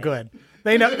 Well, good.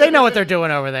 They know what they're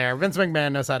doing over there. Vince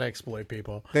McMahon knows how to exploit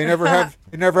people. They never have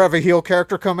a heel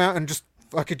character come out and just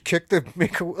fucking kick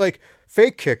the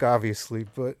fake kick, obviously,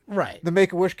 but Right. the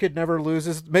Make-A-Wish kid never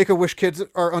loses. Make-A-Wish kids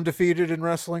are undefeated in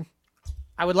wrestling.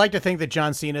 I would like to think that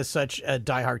John Cena is such a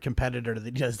diehard competitor that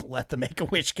he just let the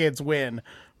Make-A-Wish kids win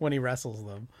when he wrestles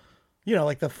them. You know,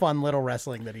 like the fun little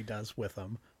wrestling that he does with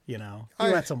them. You know, he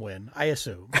lets them win, I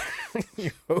assume.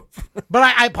 You hope. But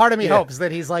I part of me hopes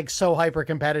that he's like so hyper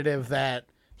competitive that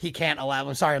he can't allow.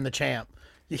 I'm sorry, I'm the champ.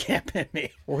 You can't pin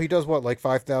me. Well, he does what, like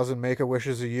 5,000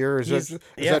 Make-A-Wishes a year? Is that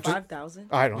just 5,000.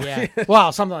 I don't know. Yeah.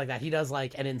 Well, something like that. He does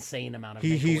like an insane amount of.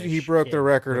 he Make-A-Wish broke the kid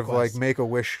record requests. of like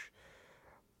Make-A-Wish.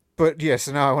 But yes,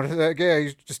 now I want to. Yeah,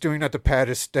 he's just doing that to pad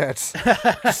his stats.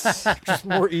 just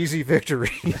more easy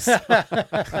victories.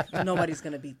 Nobody's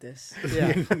gonna beat this.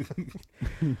 Yeah.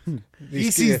 He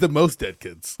sees the most dead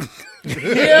kids.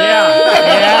 Yeah.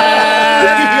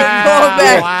 Go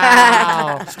back.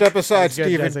 Wow. Step aside, Good,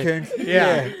 Stephen Jesse. King.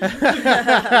 Yeah.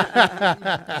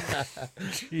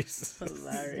 Jesus.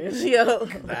 Hilarious. Yo.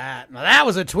 That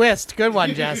was a twist. Good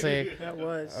one, Jesse. That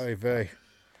was. Oy vey.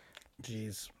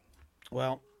 Jeez.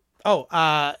 Well,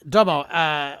 Domo,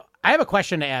 I have a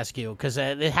question to ask you because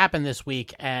it happened this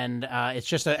week, and it's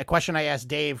just a question I asked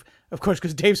Dave, of course,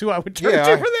 because Dave's who I would turn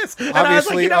to for this. And I was like,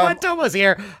 obviously, you know what, Domo's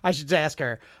here. I should ask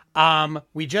her.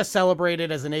 We just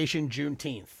celebrated as a nation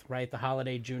Juneteenth, right? The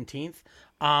holiday Juneteenth.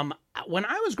 When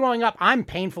I was growing up, I'm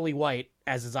painfully white,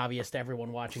 as is obvious to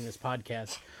everyone watching this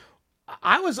podcast.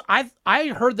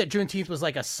 I heard that Juneteenth was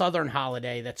like a Southern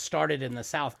holiday that started in the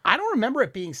South. I don't remember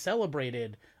it being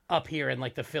celebrated up here in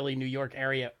like the Philly, New York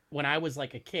area when I was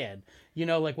like a kid. You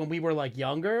know, like when we were like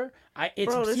younger.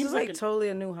 Bro, this is like totally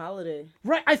a new holiday.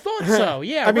 Right, I thought so.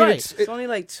 Yeah, I mean, right. It's only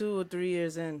like 2 or 3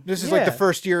 years in. This is like the Yeah.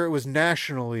 first year it was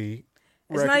nationally.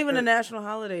 It's not even a national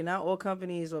holiday. Not all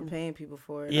companies are paying people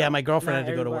for it. Yeah, my girlfriend Not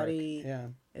had to go to work. everybody Yeah.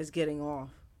 is getting off.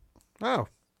 Oh,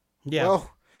 Yeah.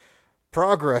 well,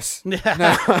 progress.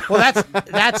 Well,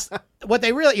 that's what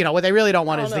they really, what they really don't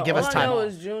want I is don't to know. give All us I time know off.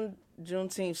 is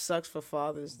Juneteenth sucks for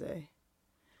Father's Day.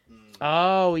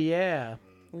 Oh yeah.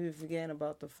 We were forgetting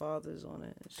about the fathers on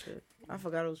it and shit. I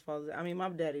forgot it was Father's Day. I mean, my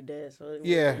daddy dead, so it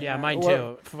Yeah. wasn't Yeah, that- mine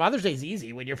Well- too. Father's Day's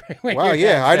easy when you're. Wow,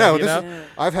 yeah, I know. Yeah.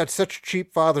 I've had such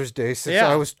cheap Father's Day since Yeah.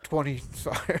 I was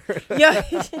 25. Yeah.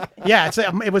 Yeah,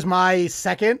 it was my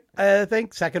second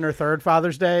or third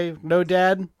Father's Day. No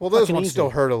dad. Well, those Fucking ones easy. still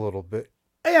hurt a little bit.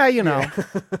 Yeah,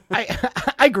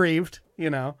 I grieved.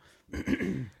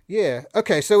 Yeah.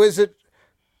 Okay. So is it?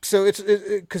 So it's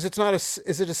because it's not a.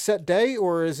 Is it a set day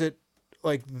or is it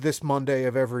like this Monday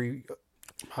of every?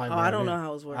 I don't know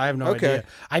how it's working. I have no Okay. idea.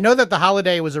 I know that the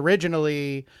holiday was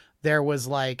originally there was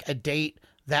like a date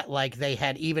that like they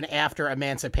had even after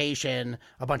emancipation,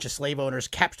 a bunch of slave owners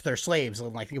kept their slaves.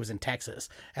 And I think it was in Texas,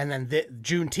 and then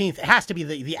Juneteenth it has to be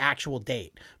the actual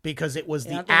date because it was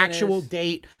Yeah, I the think it actual is.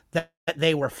 date that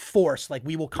they were forced. Like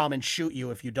we will come and shoot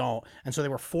you if you don't, and so they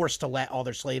were forced to let all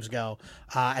their slaves go.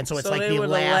 And so it's So like they the were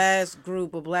last. the last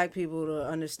group of black people to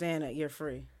understand that you're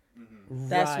free.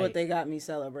 That's Right. what they got me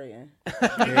celebrating. A group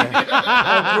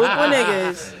of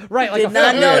niggas Right, like did a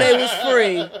not full- know they was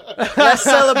free. Let's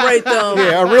celebrate them.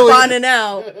 Yeah, a really- finding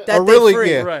out that a they're really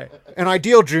free. yeah. Right. An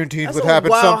ideal Juneteenth That's would a happen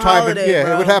wild sometime. holiday, It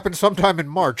bro. would happen sometime in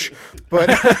March. But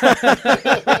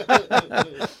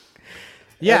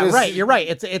Yeah, That is- right. You're right.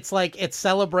 It's like it's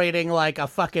celebrating like a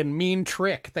fucking mean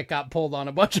trick that got pulled on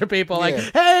a bunch of people. Like,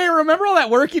 Yeah. hey, remember all that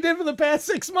work you did for the past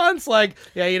 6 months? Like,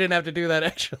 yeah, you didn't have to do that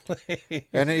actually.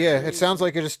 and it sounds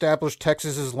like it established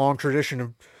Texas's long tradition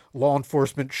of law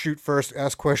enforcement shoot first,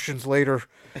 ask questions later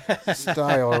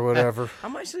style or whatever.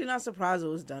 I'm actually not surprised it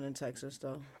was done in Texas,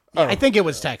 though. Yeah, I think it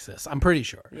was Texas. I'm pretty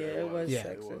sure. Yeah, it was Yeah.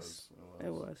 Texas. It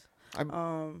was.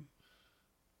 I'm-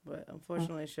 But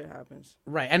unfortunately, shit happens.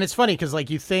 Right. And it's funny because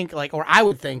like you think like, or I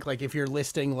would think like if you're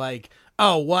listing like,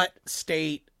 oh, what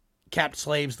state kept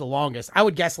slaves the longest? I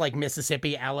would guess like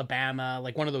Mississippi, Alabama,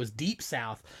 like one of those deep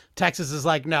South. Texas is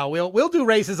like, no, we'll do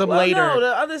racism Well, later. no,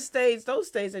 the other states, those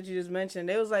states that you just mentioned,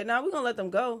 they was like, nah, we're gonna let them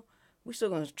go. We still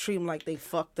gonna treat them like they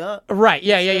fucked up. Right.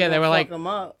 Yeah. Still They gonna were fuck like, them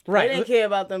up. right. They didn't care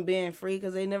about them being free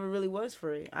because they never really was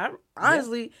free.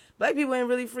 Honestly, black people ain't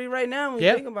really free right now when Yeah.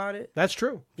 you think about it. that's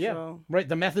true. Yeah. So- Right.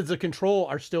 The methods of control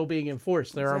are still being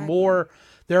enforced. There Exactly.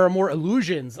 are more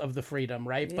illusions of the freedom,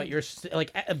 right? But you're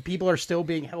people are still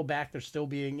being held back. They're still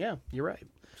being, yeah, you're right.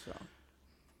 So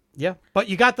Yeah. But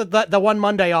you got the one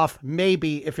Monday off,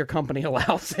 maybe if your company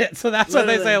allows it. So that's what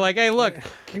they say. Literally. Like, hey, look,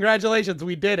 congratulations,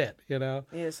 we did it.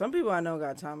 yeah, some people I know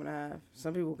got time and a half.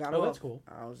 Some people got Oh, off. that's cool.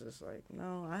 I was just like,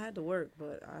 no, I had to work,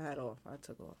 but I had off. I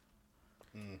took off.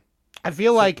 I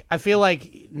feel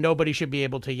like nobody should be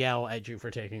able to yell at you for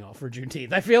taking off for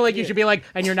Juneteenth. I feel like you should be like,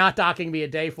 and you're not docking me a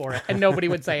day for it, and nobody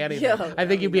would say anything. Yo, I think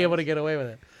that'd you'd be be able to get away with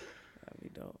it. That'd be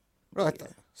dope. Right.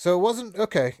 So it wasn't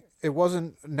okay. It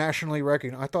wasn't nationally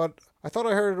recognized. I thought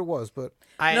I heard it was, but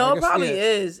No, it guess, probably yeah.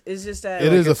 is. It's just that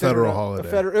It is a considered federal a holiday.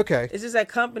 federal. Okay. It's just that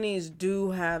companies do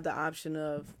have the option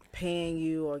of paying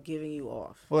you or giving you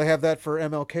off. Will they have that for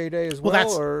MLK Day as Well,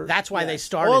 well? or that's why they Yes.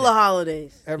 started all the it.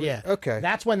 holidays. every, Yeah. Okay.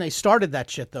 That's when they started that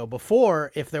shit, though.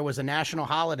 Before, if there was a national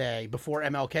holiday, before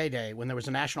MLK Day, when there was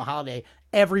a national holiday,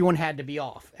 everyone had to be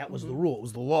off. That was the rule. It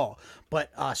was the law. But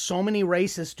so many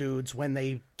racist dudes, when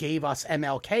they gave us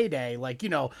MLK Day, like,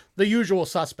 the usual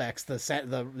suspects, the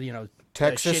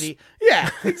Texas? the shitty, yeah,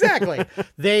 exactly.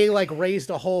 They like raised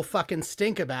a whole fucking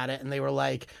stink about it, and they were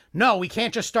like, no, we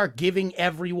can't just start giving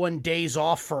everyone days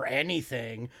off for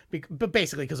anything. But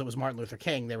basically, because it was Martin Luther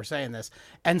King, they were saying this.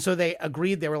 And so they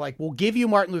agreed. They were like, we'll give you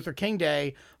Martin Luther King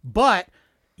Day, but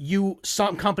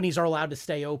some companies are allowed to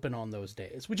stay open on those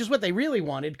days, which is what they really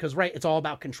wanted because, right, it's all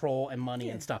about control and money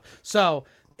and stuff. So,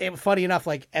 funny enough,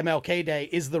 like MLK Day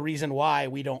is the reason why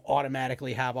we don't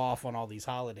automatically have off on all these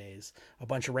holidays. A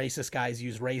bunch of racist guys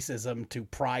use racism to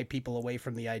pry people away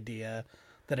from the idea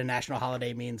that a national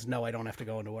holiday means, no, I don't have to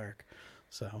go into work.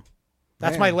 So,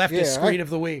 that's my leftist screed of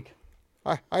the week.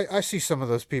 I see some of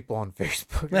those people on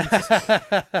Facebook.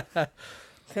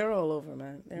 They're all over,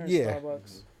 man. They're in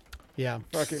Starbucks. Yeah.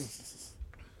 Fucking.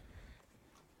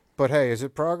 But hey, is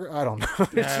it progress? I don't know.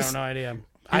 I have no idea.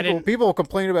 People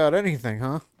complain about anything,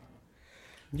 huh?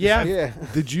 Yeah. Yeah.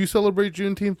 Did you celebrate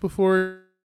Juneteenth before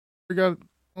you got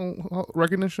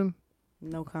recognition?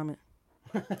 No comment.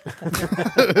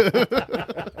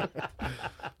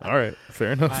 All right,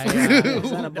 fair enough. I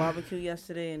was at a barbecue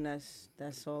yesterday, and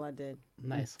that's all I did.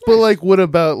 Nice. But like, what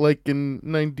about like in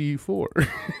 '94?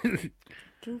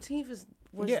 Juneteenth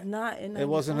was not in 94. It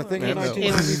wasn't a thing in Yeah, no.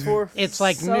 1994. It's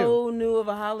like so new of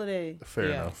a holiday. Fair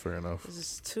Yeah. enough. Fair enough. This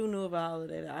is too new of a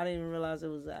holiday. I didn't even realize it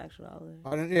was the actual holiday. I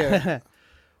didn't, yeah.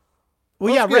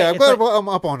 Well, yeah, right. Yeah, I'm It's glad like- I'm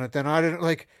up on it then. I didn't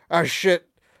like, oh shit,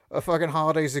 a fucking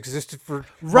holidays existed for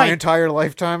my Right. entire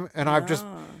lifetime, and I've just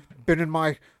been in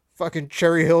my fucking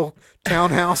Cherry Hill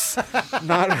townhouse,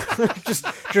 not just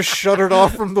shuttered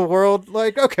off from the world.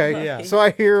 Like, okay, Yeah. so I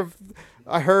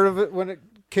heard of it when it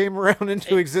came around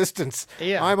into existence.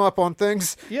 Yeah. I'm up on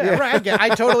things. Yeah, right.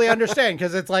 I totally understand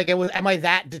because it's like am I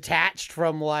that detached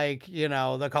from like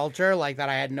the culture like that?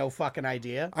 I had no fucking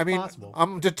idea. I mean, Possible.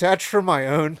 I'm detached from my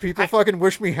own. People fucking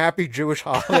wish me happy Jewish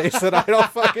holidays that I don't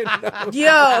fucking know.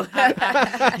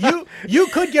 Yo, you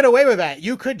could get away with that.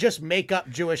 You could just make up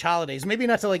Jewish holidays. Maybe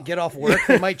not to like get off work.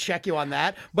 They might check you on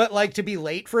that. But like to be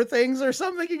late for things or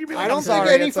something, you could be like, I don't I'm think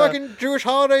sorry, any it's fucking Jewish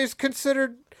holiday is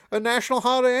considered a national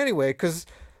holiday anyway, because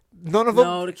none of them.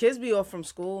 no, the kids be off from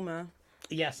school, man.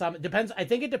 Yeah, it depends. I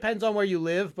think it depends on where you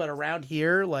live, but around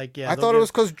here, like I thought it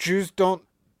was because Jews don't.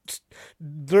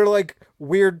 They're like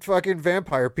weird fucking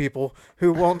vampire people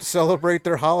who won't celebrate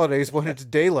their holidays when it's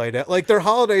daylight. Like their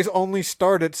holidays only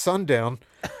start at sundown.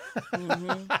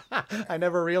 I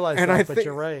never realized And that, I but think-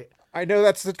 you're right. I know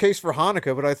that's the case for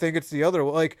Hanukkah, but I think it's the other.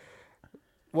 Like,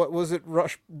 what was it?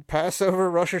 Passover,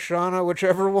 Rosh Hashanah,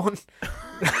 whichever one.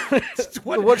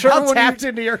 Whichever How one tapped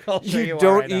into your culture you are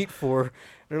don't right now. eat for.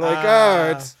 They're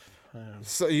like, it's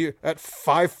so you at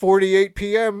 5:48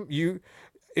 p.m. you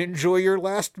enjoy your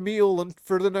last meal and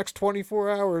for the next 24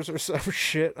 hours or some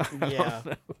shit. I don't Yeah.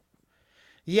 know.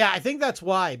 Yeah, I think that's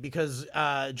why, because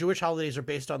Jewish holidays are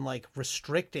based on like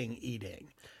restricting eating,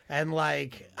 and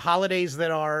like holidays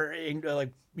that are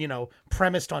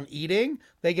premised on eating,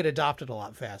 they get adopted a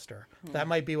lot faster. That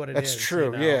might be what it is. That's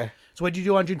true, yeah. So what did you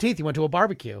do on Juneteenth? You went to a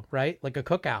barbecue, right? Like a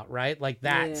cookout, right? Like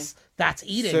that's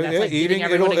eating. So, that's yeah, like eating, getting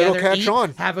everyone it'll together, catch eat,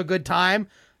 on. have a good time.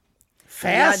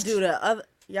 Fast.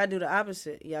 Y'all do the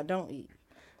opposite. Y'all don't eat.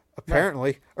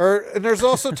 Apparently, and there's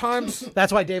also times.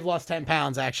 That's why Dave lost 10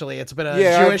 pounds. Actually, it's been a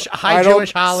Yeah, I don't-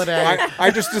 Jewish holiday. I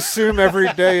just assume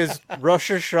every day is Rosh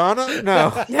Hashanah.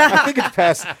 No, I think it's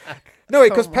Passover. No,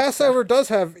 because Passover does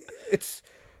have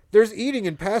there's eating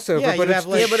in Passover, Yeah, but you it's have,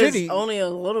 like- the But shitty. it's only a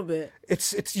little bit.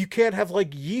 It's you can't have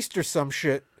like yeast or some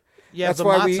shit. Yeah, that's the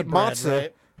why we matzah eat bread, matzah.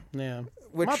 right? Yeah,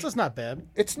 Which- matzah's not bad.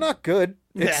 It's not good.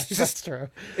 Yeah, It's that's just true.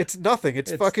 it's nothing.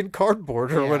 It's fucking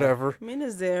cardboard or Yeah. whatever. I mean,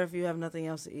 it's there if you have nothing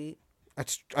else to eat.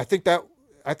 I think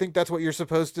that's what you're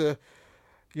supposed to.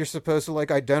 You're supposed to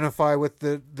like identify with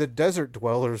the desert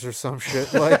dwellers or some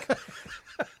shit. Like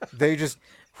they just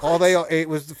all they ate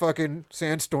was the fucking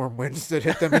sandstorm winds that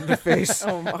hit them in the face.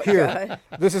 Oh my Here, god!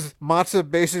 this is matzah.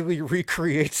 Basically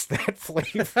recreates that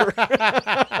flavor.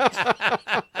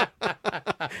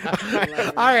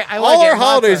 All right, I like All it. our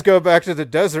holidays Matzah. go back to the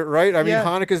desert, right? I mean, Yeah.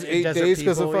 Hanukkah's 8 Desert days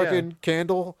because the people, yeah. fucking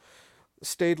candle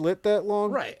stayed lit that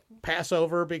long. Right.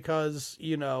 Passover because,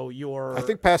 you're... I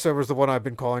think Passover's the one I've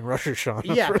been calling Rosh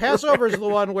Hashanah. Yeah, Passover is the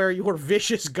one where your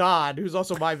vicious god, who's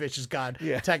also my vicious god,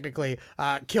 Yeah. technically,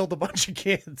 killed a bunch of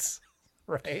kids.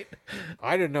 Right?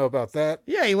 I didn't know about that.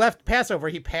 Yeah, he left Passover.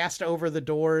 He passed over the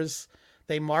doors.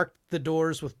 They marked the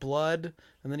doors with blood,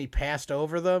 and then he passed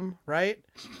over them, right?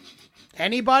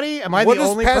 Anybody? Am I What the is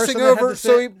only passing person that had over? to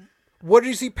So sit? what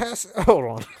does he pass? Hold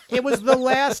on. It was the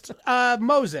last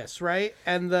Moses, right?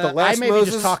 And The last I may Moses.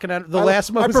 be just talking out the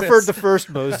last Moses. I preferred the first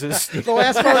Moses. The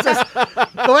Last Moses.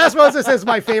 The Last Moses is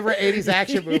my favorite '80s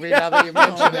action movie. Now that you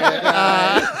mention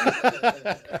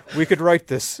it, We could write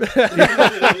this.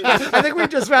 I think we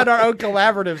just found our own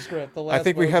collaborative script. The Last I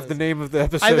think we have the Moses. name of the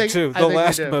episode too. I The think we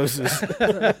Last do. Moses.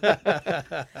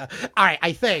 All right,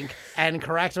 I think, and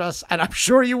correct us, and I'm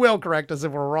sure you will correct us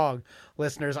if we're wrong.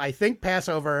 listeners, I think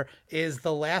Passover is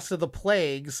the last of the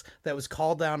plagues that was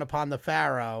called down upon the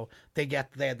Pharaoh. They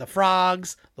had the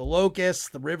frogs, the locusts,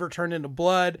 the river turned into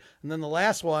blood, and then the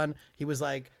last one, he was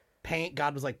like,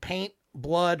 God was like, paint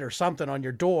blood or something on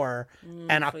your door,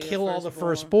 and I'll kill all the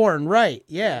firstborn. Right?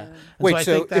 Yeah. Wait,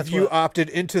 so if you opted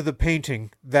into the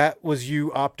painting, that was you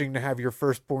opting to have your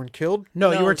firstborn killed?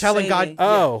 No, you were telling saving. God.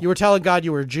 Oh. You were telling God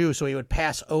you were a Jew, so he would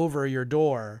pass over your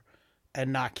door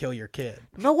and not kill your kid.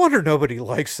 No wonder nobody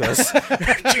likes us.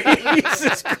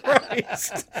 Jesus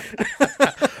Christ!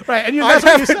 Right, and I that's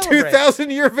what have you a celebrate.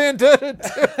 2,000-year vendetta.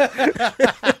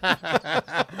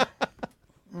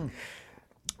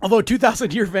 Although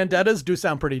 2,000-year vendettas do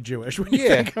sound pretty Jewish when you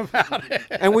think about it.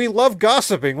 And we love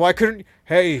gossiping. Why couldn't?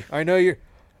 Hey, I know you.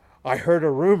 I heard a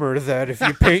rumor that if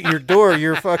you paint your door,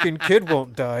 your fucking kid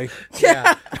won't die.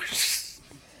 Yeah.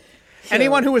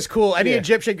 Anyone who was cool, any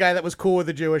Egyptian guy that was cool with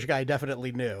a Jewish guy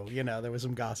definitely knew. You know, there was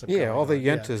some gossip. Yeah, going all the on.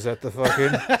 yentas at the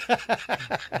fucking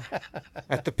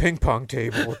at the ping pong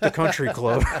table at the country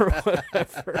club or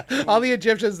whatever. All the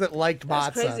Egyptians that liked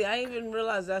That's matzah. crazy. I didn't even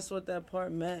realize that's what that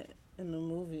part meant in the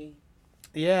movie.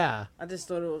 Yeah. I just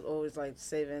thought it was always like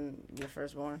saving your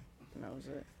firstborn. And that was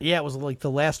it. Yeah, it was like the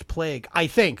last plague, I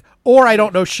think. Or I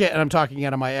don't know shit and I'm talking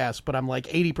out of my ass, but I'm like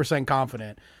 80%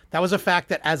 confident. That was a fact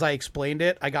that as I explained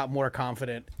it, I got more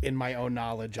confident in my own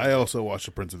knowledge. I also watched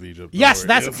The Prince of Egypt. Yes,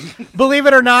 believe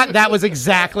it or not, that was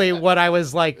exactly what I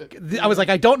was like. I was like,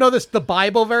 I don't know the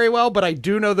Bible very well, but I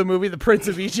do know the movie The Prince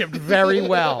of Egypt very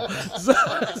well.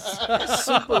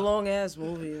 Super long ass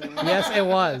movie. Man. Yes, it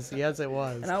was. Yes, it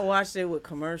was. And I watched it with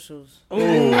commercials. Ooh,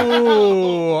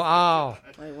 oh.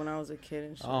 Like when I was a kid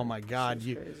and shit. Oh my God,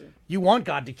 Shit's crazy. you want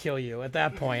God to kill you at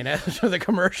that point after the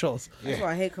commercials. That's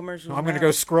why I hate commercials. I'm gonna now.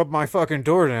 go scrub my fucking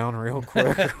door down real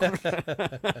quick.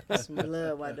 Some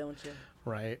blood, why don't you?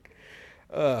 Right.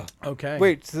 Okay.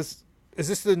 Wait, is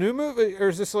this the new movie or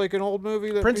is this like an old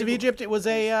movie? That Prince of people- Egypt. It was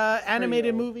a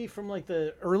animated old. movie from like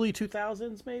the early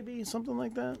 2000s, maybe something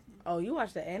like that. Oh, you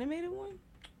watched the animated one?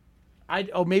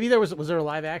 Maybe there was there a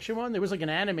live action one? There was like an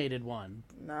animated one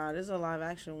Nah, there's a live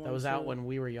action one. that was out too. when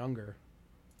we were younger.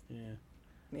 Yeah.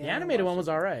 Yeah, The I animated one watched was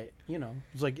all right. You know,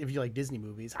 it was like if you like Disney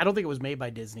movies. I don't think it was made by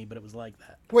Disney, but it was like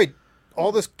that. Wait,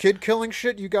 all this kid killing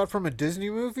shit you got from a Disney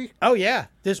movie? Oh yeah,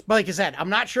 this like I said, I'm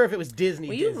not sure if it was Disney.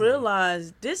 When you Disney.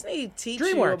 realize Disney teach you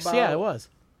DreamWorks, about. yeah, it was.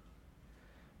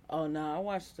 Oh no,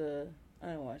 I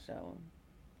didn't watch that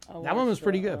one. That one was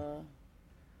pretty good. Uh,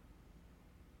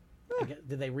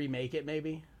 Did they remake it?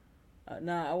 Maybe.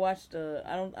 I watched.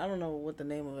 I don't know what the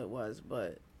name of it was,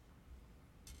 but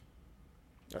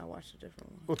I watched a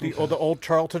different one. With the old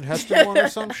Charlton Heston one or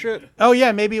some shit? Oh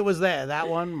yeah, maybe it was that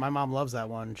one. My mom loves that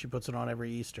one. She puts it on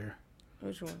every Easter.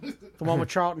 Which one? The one with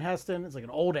Charlton Heston. It's like an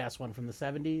old ass one from the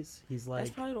 70s. He's That's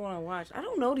like probably the one I watched. I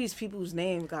don't know these people's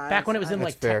names, guys. back when it was in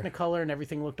like That's fair. Technicolor and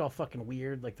everything looked all fucking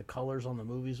weird. Like the colors on the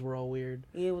movies were all weird.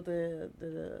 Yeah, with the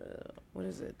what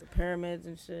is it? The pyramids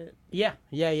and shit. Yeah.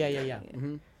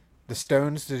 Mm-hmm. The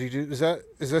Stones? Did he do?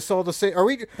 Is this all the same? Are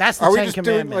we? That's the are we Ten just doing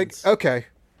like? Commandments. Okay.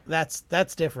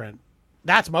 That's different.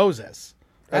 That's Moses.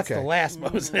 That's Okay. the last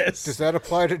Moses. Does that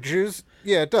apply to Jews?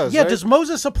 Yeah, it does. Yeah, right? does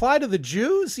Moses apply to the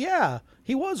Jews? Yeah,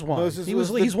 he was one. Moses He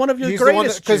was. was He's one of the he's the one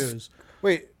greatest that- 'cause- Jews.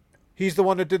 Wait, he's the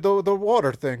one that did the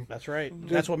water thing. That's right.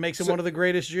 That's what makes him one of the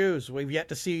greatest Jews. We've yet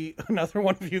to see another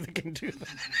one of you that can do that.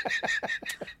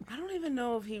 I don't even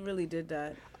know if he really did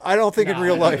that. I don't think in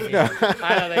real life. No.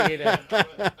 I don't think he did.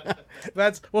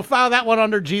 We'll file that one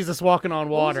under Jesus walking on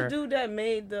What was water. the dude that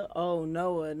made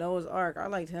Noah's Ark? I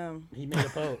liked him. He made a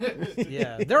boat.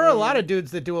 Yeah, there are a lot of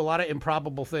dudes that do a lot of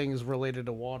improbable things related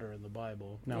to water in the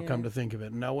Bible. Now, come to think of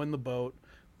it, Noah in the boat,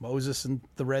 Moses in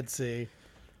the Red Sea,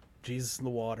 Jesus in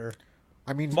the water.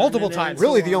 I mean, Multiple it times. into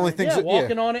really, the wine. only things Yeah, that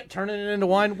walking on it, turning it into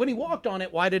wine. When he walked on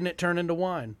it, why didn't it turn into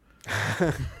wine?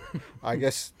 I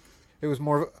guess it was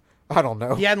more. I don't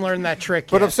know. He hadn't learned that trick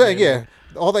But yet, I'm saying, maybe. yeah,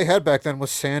 all they had back then was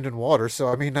sand and water. So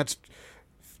I mean,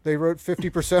 they wrote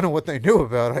 50% of what they knew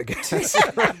about, I guess.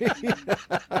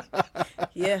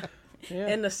 Yeah. Yeah.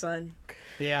 And the sun.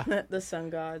 Yeah. The sun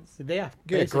gods. Yeah. Yeah,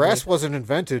 basically. grass wasn't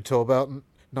invented till about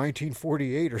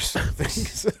 1948 or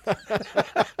something.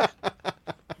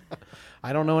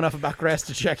 I don't know enough about grass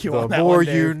to check you The on that more one,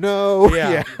 Dave. you know.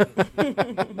 Yeah.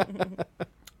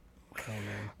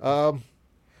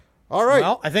 All right.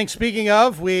 Well, I think speaking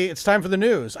of, it's time for the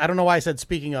news. I don't know why I said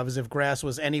speaking of, as if grass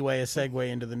was anyway a segue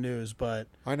into the news, but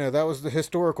I know that was the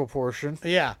historical portion.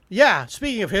 yeah. Yeah.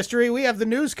 Speaking of history, we have the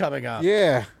news coming up.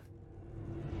 Yeah.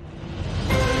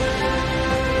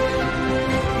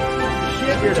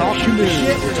 We're talking news.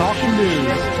 We're talking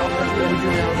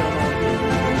news.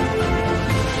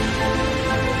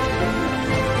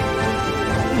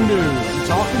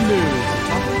 talking news.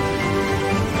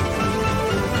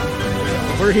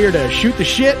 We're here to shoot the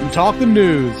shit and talk the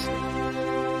news.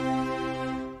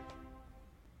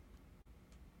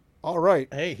 All right.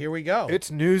 Hey, here we go.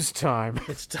 It's news time.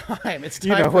 It's time. It's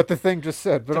time. You know for- what the thing just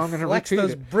said, but to I'm going to flex repeat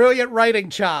those it. brilliant writing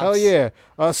chops. Hell yeah.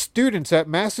 Students at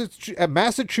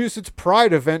Massachusetts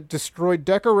Pride event destroyed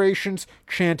decorations,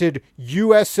 chanted,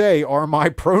 USA are my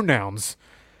pronouns.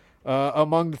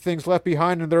 Among the things left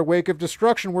behind in their wake of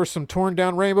destruction were some torn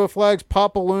down rainbow flags,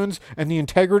 pop balloons, and the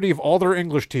integrity of all their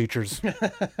English teachers. All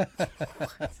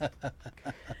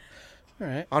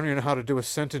right. I don't even know how to do a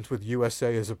sentence with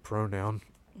USA as a pronoun.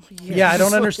 Yeah, I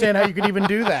don't understand how you could even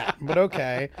do that, but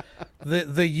okay.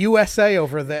 The USA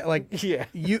over there, like Yeah.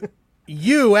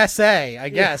 USA, I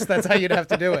guess that's how you'd have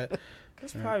to do it.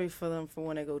 That's probably for them for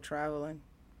when they go traveling.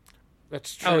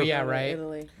 That's true. Oh yeah, Or right.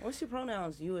 Italy. What's your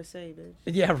pronouns? USA, bitch.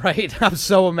 Yeah, right. I'm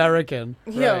so American.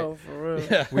 Yo, for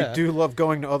real. We do love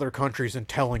going to other countries and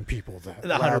telling people that.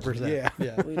 100%.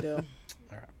 Yeah. We do.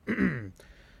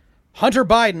 Hunter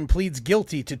Biden pleads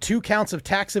guilty to 2 counts of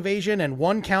tax evasion and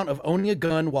 1 count of owning a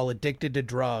gun while addicted to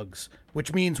drugs,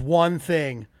 which means one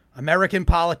thing: American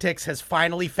politics has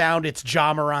finally found its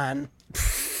Jamaran.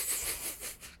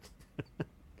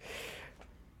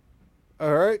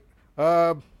 All right.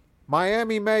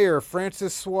 Miami Mayor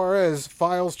Francis Suarez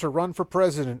files to run for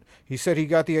president. He said he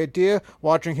got the idea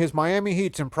watching his Miami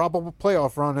Heat's improbable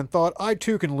playoff run and thought, I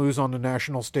too can lose on the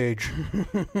national stage.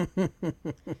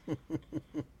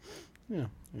 Yeah,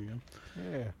 there you go.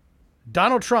 Yeah.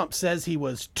 Donald Trump says he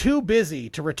was too busy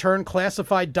to return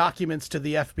classified documents to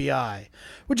the FBI,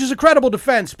 which is a credible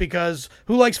defense because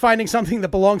who likes finding something that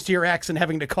belongs to your ex and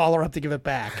having to call her up to give it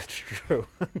back? That's true.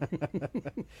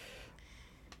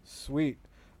 Sweet.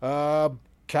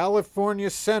 California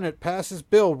Senate passes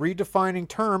bill redefining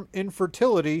term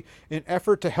infertility in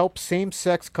effort to help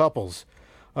same-sex couples.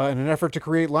 In an effort to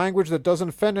create language that doesn't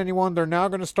offend anyone, they're now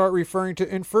going to start referring to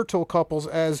infertile couples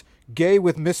as gay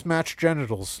with mismatched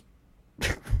genitals.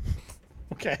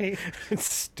 Okay.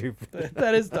 It's stupid.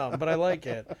 That is dumb, but I like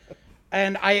it.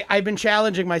 And I've been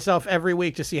challenging myself every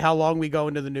week to see how long we go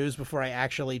into the news before I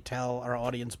actually tell our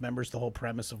audience members the whole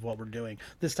premise of what we're doing.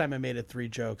 This time I made it 3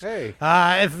 jokes. Hey.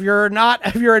 If you're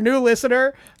a new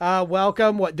listener,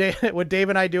 welcome. What Dave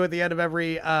and I do at the end of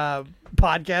every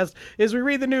podcast is we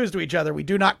read the news to each other. We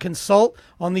do not consult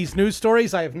on these news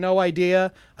stories. I have no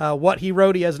idea what he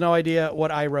wrote. He has no idea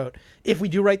what I wrote. If we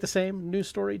do write the same news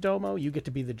story, Domo, you get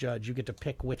to be the judge. You get to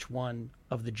pick which one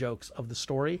of the jokes of the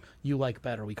story you like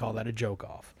better. We call that a joke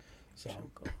off. So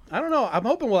I don't know. I'm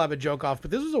hoping we'll have a joke off,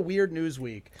 but this was a weird news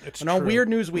week. It's and on true. weird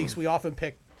news weeks, we often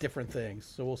pick different things.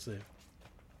 So we'll see.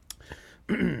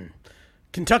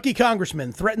 Kentucky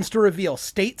congressman threatens to reveal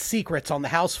state secrets on the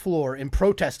House floor in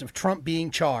protest of Trump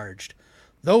being charged.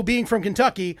 Though being from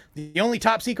Kentucky, the only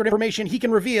top secret information he can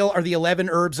reveal are the 11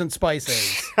 herbs and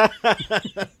spices.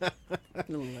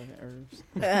 11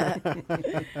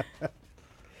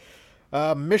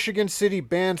 herbs. Michigan City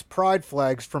bans pride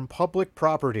flags from public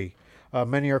property.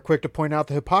 Many are quick to point out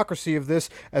the hypocrisy of this,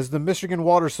 as the Michigan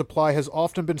water supply has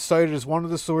often been cited as one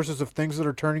of the sources of things that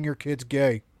are turning your kids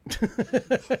gay.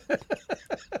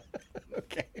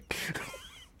 Okay.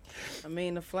 I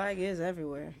mean, the flag is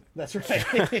everywhere. That's right.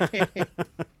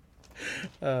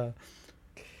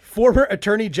 Former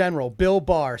Attorney General Bill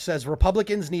Barr says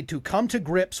Republicans need to come to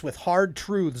grips with hard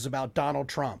truths about Donald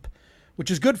Trump,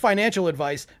 which is good financial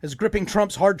advice, as gripping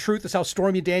Trump's hard truth is how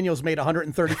Stormy Daniels made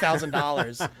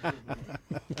 $130,000.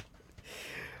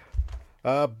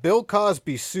 Bill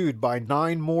Cosby sued by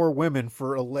 9 more women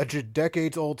for alleged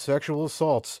decades-old sexual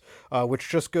assaults, which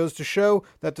just goes to show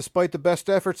that despite the best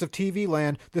efforts of TV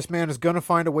land, this man is going to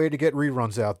find a way to get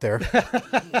reruns out there.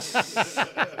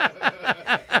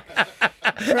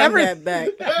 Run that back.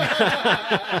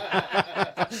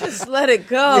 Just let it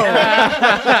go.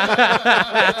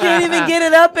 Can't even get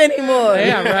it up anymore.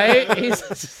 Yeah, right?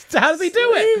 How does he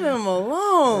do it? Leave him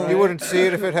alone. You wouldn't see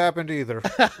it if it happened either.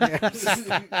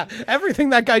 Everything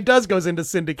that guy does goes into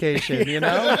syndication, you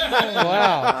know?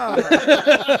 Wow.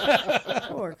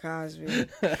 Poor Cosby.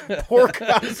 Poor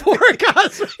Cosby. Poor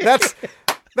Cosby.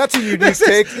 That's a unique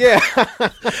take. Yeah.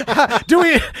 How do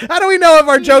we know if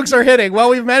our jokes are hitting? Well,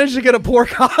 we've managed to get a poor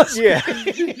Cosby. Yeah.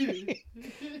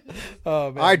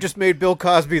 Oh, man. I just made Bill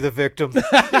Cosby the victim.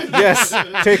 Yes.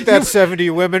 Take that, 70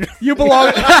 women. You belong.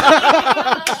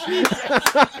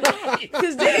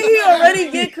 Because didn't he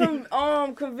already get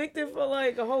convicted for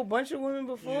like a whole bunch of women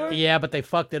before? Yeah, but they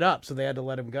fucked it up, so they had to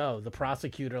let him go. The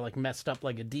prosecutor messed up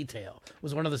a detail. It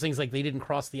was one of those things they didn't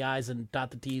cross the I's and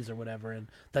dot the T's or whatever, and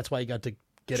that's why he got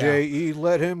Get J.E.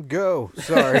 let him go.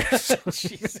 Sorry. out.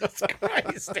 Jesus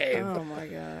Christ, Dave. Oh my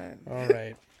god. All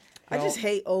right. I just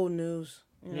hate old news.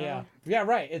 You know? Yeah. Yeah,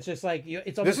 right. It's just like,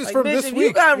 it's almost This is like, from Bitch, this if week.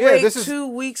 you got Yeah, raped this is 2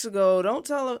 weeks ago, don't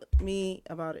tell me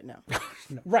about it now.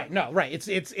 right. No, right. It's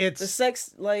The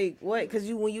sex, like, what? Because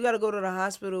when you got to go to the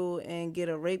hospital and get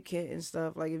a rape kit and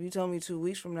stuff, like, if you tell me 2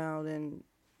 weeks from now, then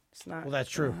it's not. well,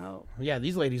 that's gonna true. help. Yeah,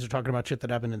 these ladies are talking about shit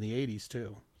that happened in the 80s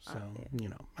too. So,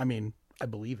 I mean, I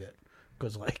believe it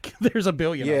because like there's a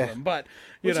billion Yeah. of them, but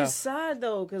you Which know, is sad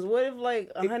though, because what if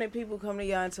like 100 people come to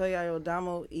y'all and tell y'all, yo,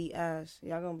 Domo eat ass?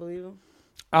 Y'all gonna believe them?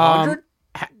 100?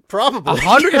 Probably.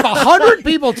 100 if 100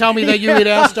 people tell me that you eat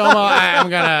ass, Domo,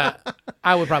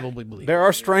 I would probably believe There it.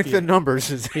 are strength in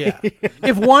numbers. Yeah.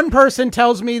 If one person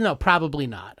tells me, no, probably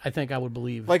not. I think I would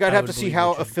believe. Like, I'd I have would to see believe how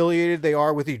what you- affiliated they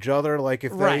are with each other. Like,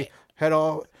 if they Right. had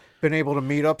all been able to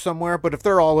meet up somewhere. But if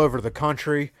they're all over the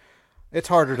country, it's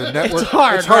harder to network.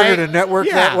 hard, harder right? to network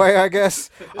Yeah. that way, I guess.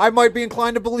 I might be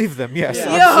inclined to believe them. Yes.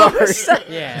 Yeah. I'm sorry.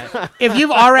 Yeah. If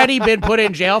you've already been put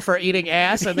in jail for eating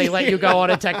ass and they let you go on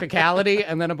a technicality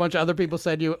and then a bunch of other people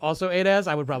said you also ate ass,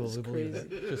 I would probably believe it.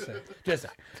 Just saying.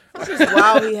 Just saying.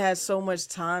 Wow, he had so much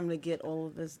time to get all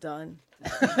of this done.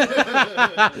 You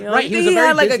know, Right, you he think was a he very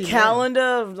had like a busy man. calendar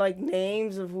of like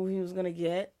names of who he was gonna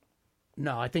get.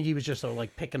 No, I think he was just so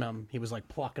like picking them. He was like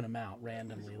plucking them out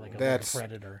randomly like a That's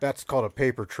predator. That's called a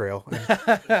paper trail.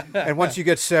 And once you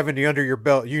get 70 under your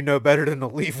belt, you know better than to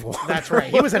leave one. That's right.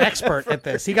 He was an expert at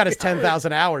this. He got his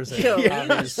 10,000 hours in. Yo, he was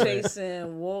obviously.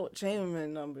 chasing Walt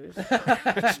Chamberlain numbers.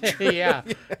 Yeah.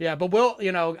 Yeah. But Will,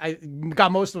 I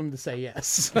got most of them to say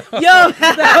yes. Yo,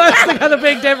 That's the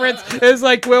big difference is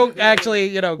like Will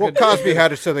actually, Well, could- Cosby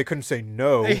had it so they couldn't say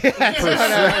no.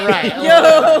 right.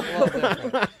 yo.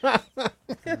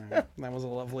 That was a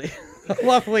lovely,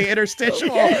 lovely interstitial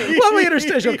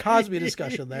Cosby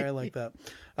discussion there. I like that.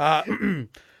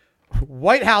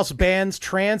 White House bans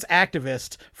trans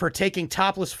activist for taking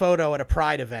topless photo at a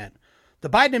pride event. The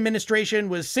Biden administration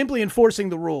was simply enforcing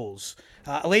the rules.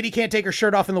 A lady can't take her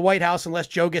shirt off in the White House unless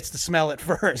Joe gets to smell it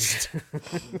first.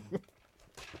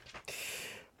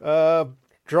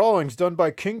 Drawings done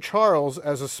by King Charles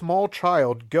as a small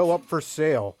child go up for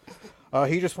sale.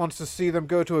 He just wants to see them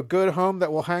go to a good home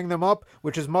that will hang them up,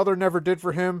 which his mother never did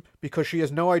for him because she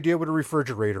has no idea what a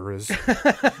refrigerator is.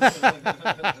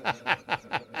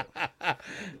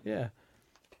 Yeah.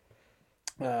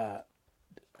 A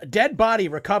dead body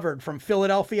recovered from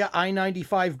Philadelphia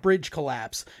I-95 bridge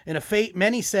collapse in a fate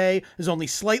many say is only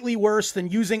slightly worse than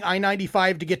using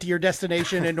I-95 to get to your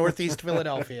destination in Northeast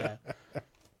Philadelphia.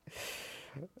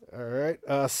 All right.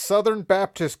 Southern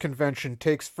Baptist Convention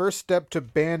takes first step to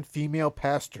ban female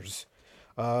pastors.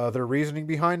 Their reasoning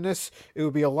behind this, it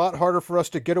would be a lot harder for us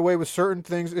to get away with certain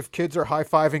things if kids are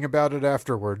high-fiving about it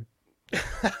afterward.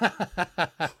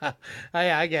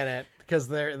 I get it because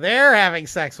they're having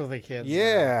sex with the kids.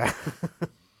 Yeah.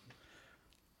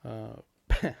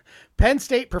 Penn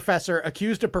State professor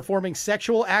accused of performing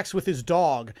sexual acts with his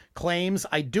dog claims,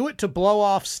 "I do it to blow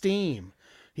off steam."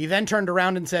 He then turned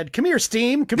around and said, "Come here,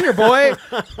 Steam. Come here, boy."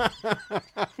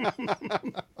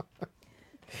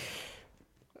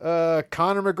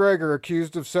 Conor McGregor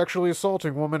accused of sexually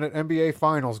assaulting woman at NBA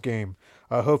Finals game.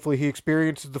 Hopefully he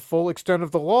experiences the full extent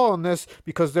of the law on this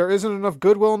because there isn't enough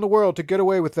goodwill in the world to get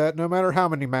away with that no matter how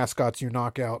many mascots you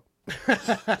knock out.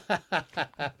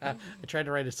 I tried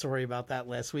to write a story about that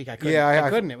last week. I couldn't. Yeah, I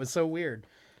couldn't. It was so weird.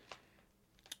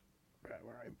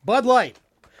 Bud Light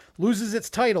loses its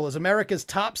title as America's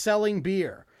top-selling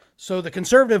beer. So the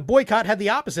conservative boycott had the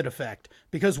opposite effect,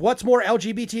 because what's more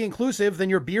LGBT inclusive than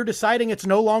your beer deciding it's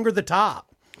no longer the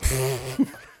top?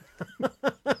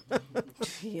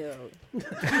 Yo.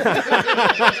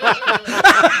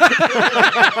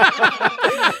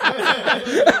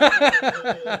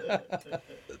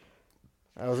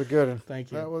 That was a good one.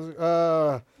 Thank you. That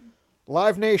was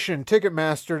Live Nation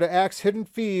Ticketmaster to axe hidden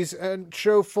fees and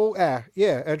show full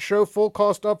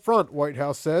cost up front, White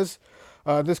House says.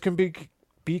 This can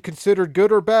be considered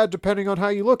good or bad depending on how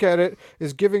you look at it,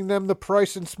 is giving them the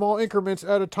price in small increments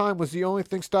at a time was the only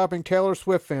thing stopping Taylor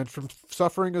Swift fans from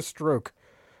suffering a stroke.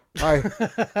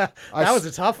 That was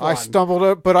a tough one. I stumbled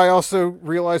up, but I also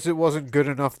realized it wasn't good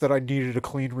enough that I needed a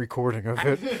clean recording of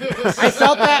it. I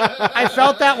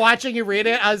felt that watching you read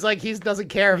it. I was like, he doesn't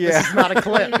care if this is not a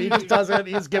clip. He just doesn't.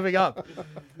 He's giving up.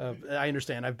 I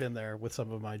understand. I've been there with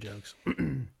some of my jokes.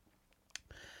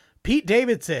 Pete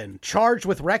Davidson charged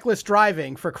with reckless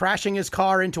driving for crashing his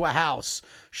car into a house,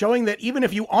 showing that even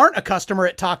if you aren't a customer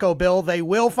at Taco Bell, they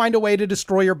will find a way to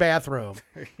destroy your bathroom.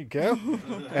 There you go.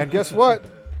 And guess what?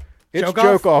 It's Joke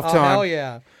joke off Oh, time. hell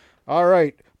yeah. All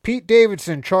right. Pete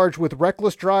Davidson charged with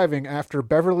reckless driving after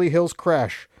Beverly Hills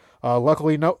crash.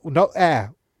 Luckily, no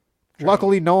one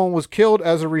was killed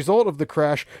as a result of the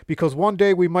crash, because one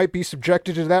day we might be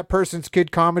subjected to that person's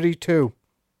kid comedy too.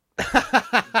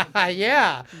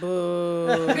 Yeah. Boo.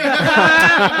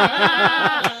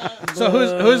 So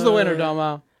who's the winner,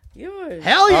 Domo? Yours.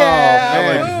 Hell yeah! Oh,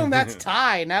 man. Boom, that's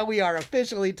tie. Now we are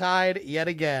officially tied yet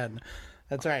again.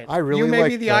 That's right. I really you may be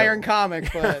like the that. Iron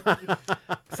Comic, but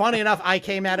funny enough, I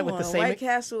came at it with the same. White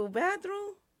Castle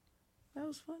bathroom? That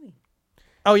was funny.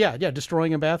 Oh yeah,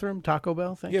 destroying a bathroom, Taco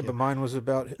Bell. Thank you. But mine was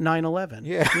about 9/11.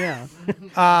 Yeah.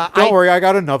 Yeah. Don't worry, I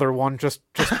got another one. Just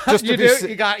You to be do?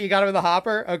 You got him in the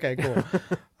hopper? Okay, cool.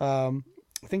 I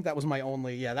think that was my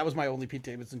only Pete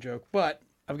Davidson joke. But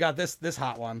I've got this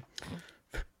hot one.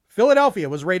 Philadelphia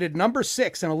was rated number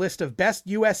 6 in a list of best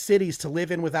U.S. cities to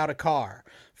live in without a car.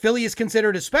 Philly is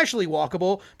considered especially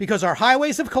walkable because our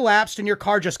highways have collapsed and your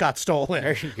car just got stolen.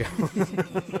 There you go.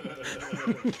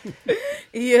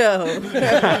 Yo.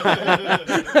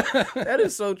 That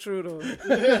is so true,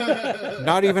 though.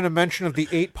 Not even a mention of the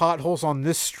 8 potholes on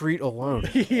this street alone.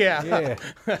 Yeah.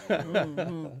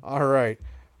 All right.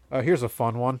 Here's a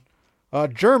fun one.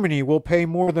 Germany will pay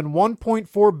more than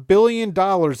 $1.4 billion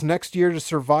next year to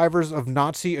survivors of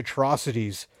Nazi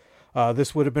atrocities.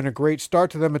 This would have been a great start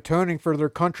to them atoning for their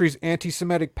country's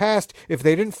anti-Semitic past if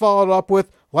they didn't follow it up with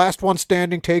 "last one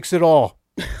standing takes it all."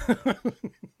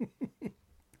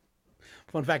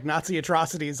 Fun fact, Nazi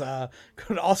atrocities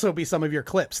could also be some of your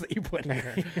clips that you put in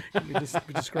here. You could just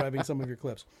be describing some of your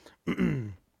clips.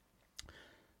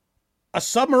 A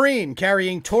submarine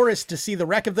carrying tourists to see the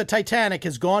wreck of the Titanic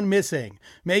has gone missing,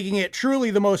 making it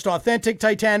truly the most authentic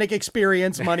Titanic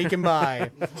experience money can buy.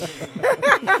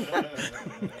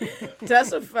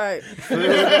 That's a fact.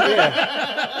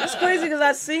 It's crazy because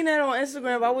I seen that on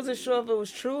Instagram, but I wasn't sure if it was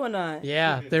true or not.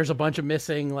 Yeah, there's a bunch of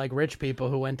missing rich people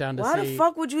who went down to Why see. the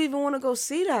fuck would you even want to go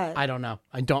see that? I don't know.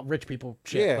 Rich people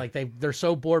shit. Yeah. Like they're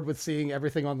so bored with seeing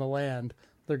everything on the land.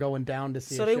 They're going down to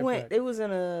see. So a they shipwreck. went. It was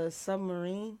in a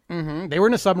submarine. Mm-hmm. They were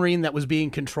in a submarine that was being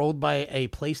controlled by a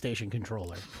PlayStation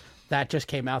controller. That just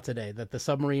came out today. That the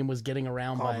submarine was getting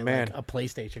around by man. like a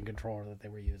PlayStation controller that they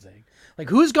were using. Like,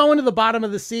 who's going to the bottom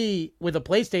of the sea with a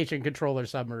PlayStation controller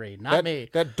submarine? Not me.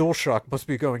 That DualShock must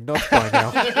be going nuts by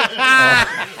now.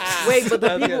 Wait, but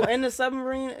the people in the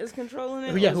submarine is controlling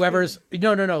it? Yeah, whoever's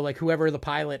no, like whoever the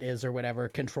pilot is or whatever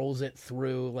controls it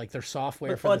through like their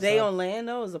software. But are they sub. on land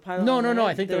though? Is the pilot? No, on land?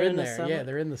 I think they're in the there. sub- Yeah,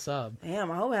 they're in the sub.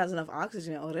 Damn, I hope it has enough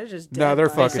oxygen. Oh, they're just dead. No, they're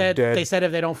by fucking now. dead. They said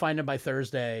if they don't find him by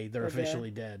Thursday, they're Okay. officially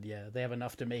dead. Yeah, they have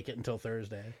enough to make it until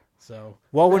Thursday. So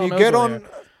Well, when hell you knows get where on they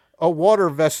are. a water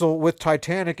vessel with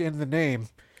Titanic in the name,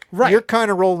 Right. you're kind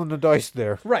of rolling the dice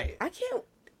there. Right. I can't.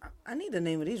 I need the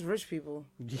name of these rich people.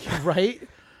 Right?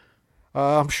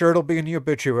 I'm sure it'll be in the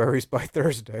obituaries by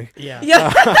Thursday. Yeah.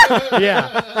 Yeah.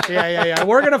 Yeah.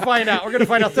 We're going to find out. We're going to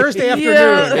find out Thursday afternoon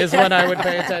Yeah. is when I would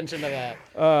pay attention to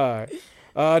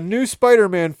that. New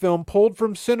Spider-Man film pulled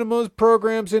from cinemas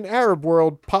programs in Arab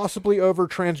world, possibly over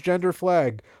transgender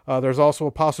flag. There's also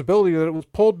a possibility that it was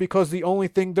pulled because the only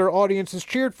thing their audiences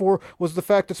cheered for was the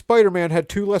fact that Spider-Man had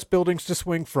 2 less buildings to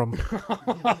swing from.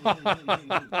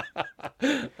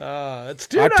 It's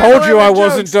two I told you 9/11 I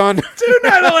wasn't jokes. done. 2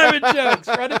 9/11 jokes.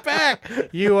 Run it back.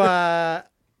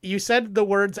 You said the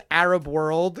words Arab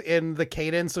world in the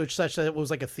cadence, which such that it was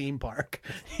like a theme park.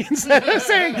 Instead of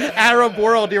saying Arab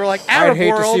world, you were like Arab I'd hate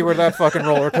world. to see where that fucking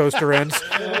roller coaster ends.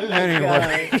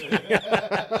 Anyway.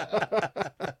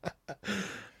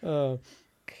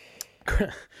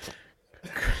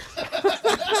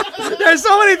 There's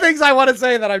so many things I want to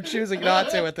say that I'm choosing not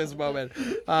to at this moment.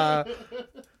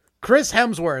 Chris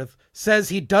Hemsworth says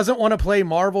he doesn't want to play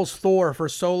Marvel's Thor for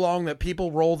so long that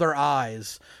people roll their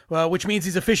eyes, which means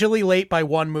he's officially late by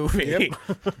 1 movie. Yep.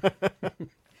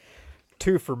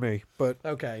 2 for me, but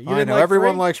Okay. I know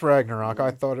everyone likes Ragnarok.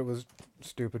 I thought it was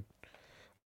stupid.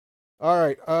 All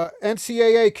right.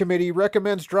 NCAA committee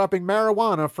recommends dropping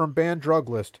marijuana from banned drug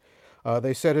list.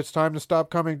 They said it's time to stop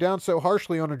coming down so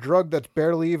harshly on a drug that's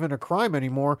barely even a crime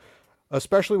anymore,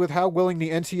 especially with how willing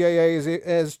the NCAA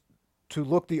is to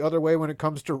look the other way when it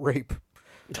comes to rape.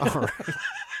 All right.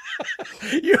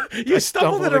 You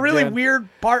stumbled at a really again. weird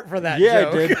part for that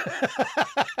Yeah, joke. I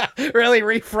did. Really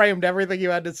reframed everything you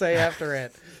had to say after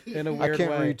it in a I weird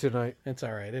can't way. read tonight. It's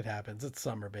all right. It happens. It's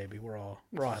summer, baby. We're all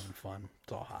having fun.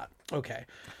 It's all hot. Okay.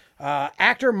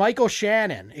 Actor Michael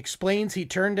Shannon explains he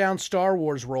turned down Star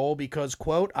Wars role because,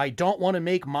 quote, I don't want to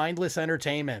make mindless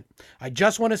entertainment. I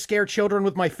just want to scare children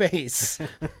with my face.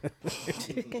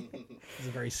 He's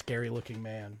a very scary looking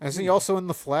man. Isn't he also in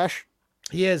The Flash?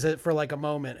 He is for like a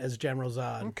moment as General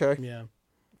Zod. Okay. Yeah.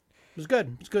 was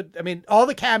good. It's good. I mean, all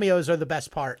the cameos are the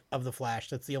best part of the Flash.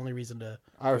 That's the only reason to.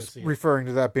 I was see it. referring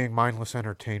to that being mindless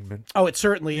entertainment. Oh, it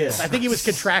certainly is. I think he was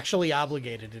contractually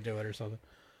obligated to do it or something.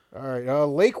 All right.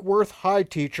 Lake Worth High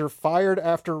teacher fired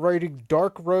after writing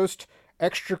dark roast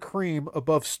extra cream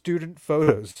above student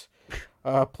photos.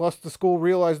 Plus, the school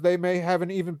realized they may have an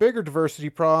even bigger diversity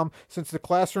problem since the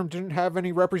classroom didn't have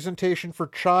any representation for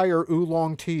chai or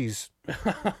oolong teas.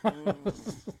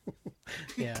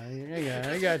 Yeah,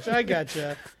 I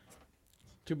gotcha.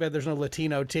 Too bad there's no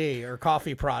Latino tea or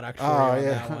coffee product for you on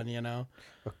that one, you know?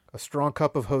 A strong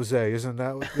cup of Jose, isn't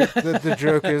that what the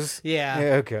joke is?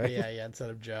 Yeah. Okay. Yeah, instead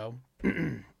of Joe. All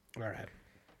right.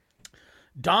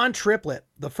 Don Triplett,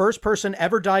 the first person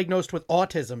ever diagnosed with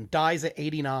autism, dies at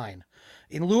 89.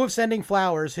 In lieu of sending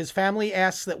flowers, his family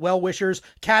asks that well-wishers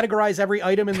categorize every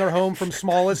item in their home from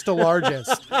smallest to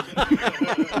largest.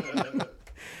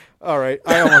 All right.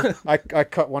 I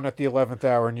cut one at the 11th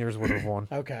hour and yours would have won.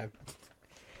 Okay.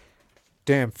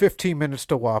 Damn, 15 minutes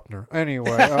to Wapner.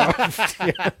 Anyway.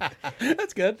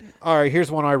 That's good. All right,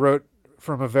 here's one I wrote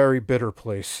from a very bitter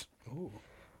place.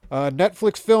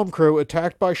 Netflix film crew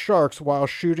attacked by sharks while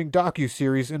shooting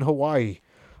docuseries in Hawaii.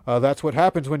 That's what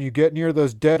happens when you get near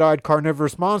those dead-eyed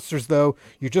carnivorous monsters, though.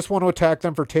 You just want to attack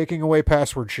them for taking away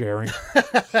password sharing.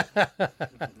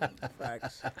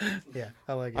 Facts. Yeah,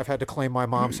 I like it. I've had to claim my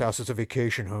mom's house as a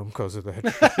vacation home because of that.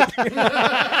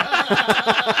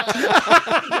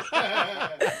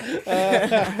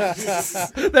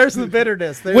 There's the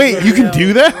bitterness. Wait, you can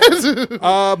do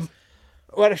that?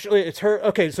 Well, actually, it's her.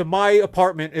 Okay, so my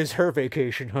apartment is her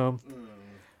vacation home.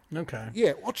 Okay.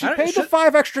 Yeah, well, she I don't- paid the should-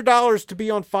 $5 extra to be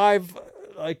on five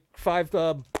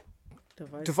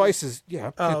devices. Yeah,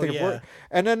 I can't Oh, think yeah. of word.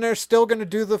 And then they're still going to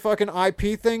do the fucking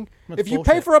IP thing. That's if you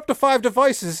pay bullshit. for up to 5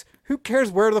 devices, who cares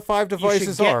where the 5 You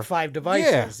devices should get are? 5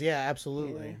 devices. Yeah,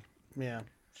 absolutely. Yeah.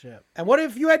 Shit. And what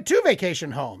if you had 2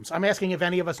 vacation homes? I'm asking if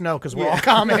any of us know because we're all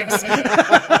comics.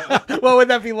 What would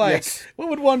that be like? Yes. What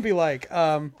would one be like?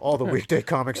 All the weekday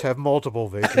comics have multiple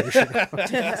vacation.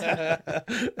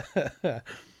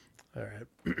 All right.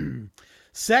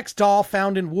 Sex doll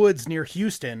found in woods near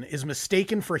Houston is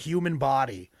mistaken for human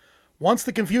body. Once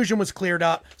the confusion was cleared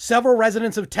up, several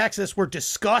residents of Texas were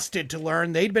disgusted to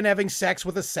learn they'd been having sex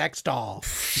with a sex doll.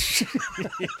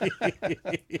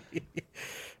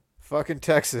 Fucking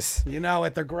Texas. You know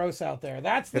it, they're gross out there.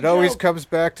 That's the It always joke. comes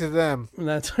back to them.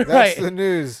 That's That's right. the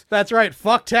news. That's right.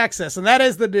 Fuck Texas. And that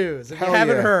is the news. If Hell you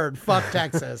haven't yeah. heard, fuck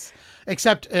Texas.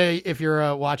 Except if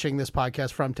you're watching this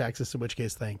podcast from Texas, in which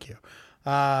case, thank you.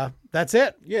 That's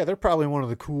it. Yeah, they're probably one of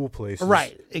the cool places.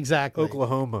 Right. Exactly.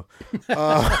 Oklahoma.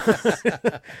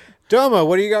 Domo,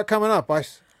 what do you got coming up? I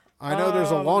know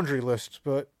there's a laundry list,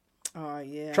 but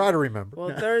Yeah. try to remember.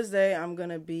 Well, Thursday I'm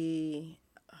gonna be.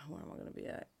 Where am I gonna be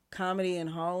at? Comedy in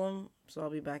Harlem. So I'll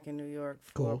be back in New York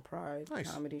for Cool. a Pride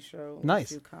Nice. comedy show. with Nice.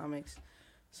 A few comics.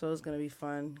 So it's gonna be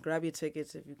fun. Grab your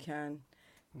tickets if you can.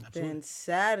 Absolutely. Then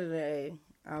Saturday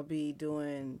I'll be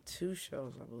doing 2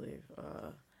 shows, I believe.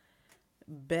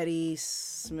 Betty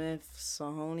Smith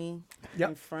Sahoni Yep.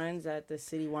 and friends at the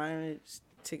City Winery.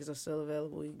 Tickets are still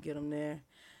available. You can get them there.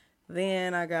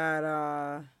 Then I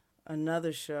got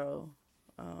another show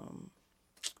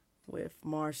with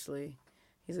Marsley.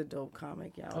 He's a dope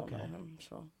comic. Y'all don't know him.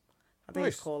 So I think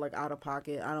Nice. it's called like Out of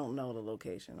Pocket. I don't know the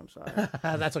location. I'm sorry.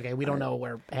 That's okay. We don't know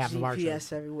where half of our shows.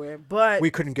 GPS everywhere. But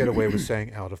We couldn't get away with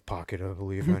saying out of pocket, I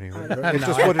believe, anyway.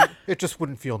 I It just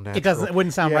wouldn't feel natural. It doesn't. It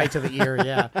wouldn't sound right to the ear.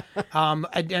 Yeah.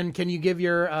 And can you give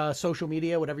your social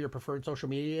media, whatever your preferred social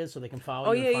media is, so they can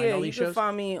follow you and find all You these can shows?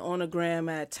 find me on the gram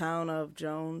at Town of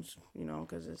Jones. You know,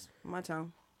 because it's my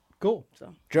town. Cool.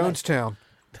 So Jonestown.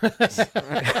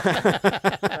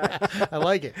 I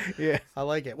like it. Yeah. I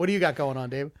like it. What do you got going on,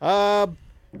 Dave?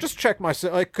 Just check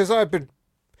myself, because I've been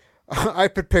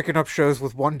picking up shows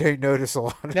with 1 day notice a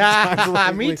lot of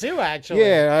times Me lately. too, actually.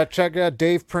 Yeah, check out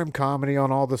Dave Prim Comedy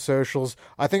on all the socials.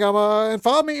 I think I'm and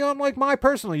follow me on like my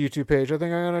personal YouTube page. I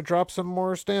think I'm gonna drop some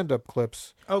more stand-up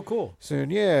clips Oh, cool. soon.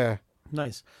 Yeah,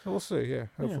 Nice. we'll see. Yeah,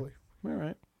 hopefully. All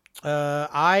right.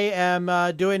 I am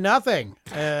doing nothing.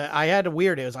 I had a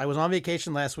weird. I was on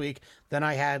vacation last week. Then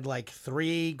I had like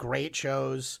 3 great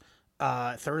shows,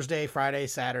 Thursday, Friday,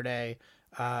 Saturday.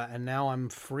 And now I'm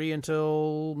free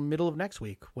until middle of next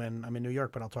week when I'm in New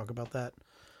York, but I'll talk about that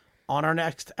on our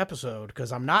next episode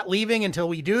because I'm not leaving until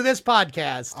we do this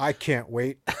podcast. I can't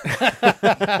wait.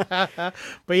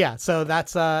 But yeah, so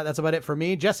that's about it for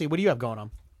me. Jesse, what do you have going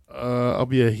on? I'll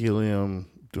be at Helium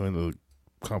doing the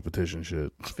competition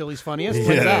shit. Philly's Funniest? When's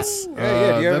that? Yes.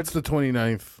 Yeah, do you have that's the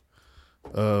 29th.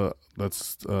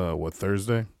 That's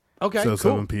Thursday? Okay, So cool.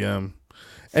 7 p.m.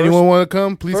 Anyone want to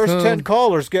come? Please First come. 10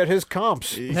 callers get his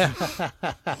comps. We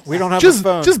don't have a Just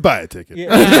phone. buy a ticket.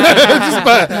 Just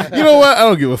buy. You know what? I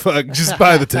don't give a fuck. Just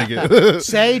buy the ticket.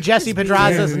 Say Jesse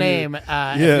Pedraza's name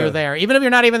if you're there. Even if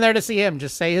you're not even there to see him,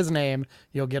 just say his name.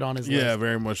 You'll get on his list. Yeah,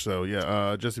 very much so.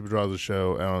 Yeah, Jesse Pedraza's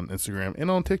show on Instagram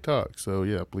and on TikTok. So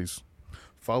yeah, please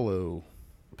follow.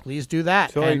 Please do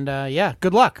that. So and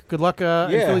good luck. Good luck in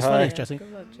Philly's Funniest, Jesse.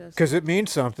 Good luck, Jesse. Because it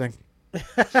means something.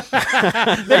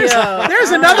 There's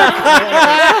another.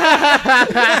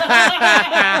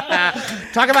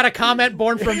 Talk about a comment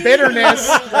born from bitterness.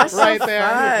 That's right a there.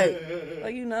 fact.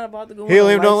 Like you're not about to go.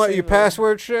 Helium on a don't let you lightsaber.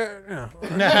 password shit. No. All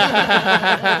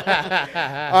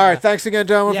right, thanks again,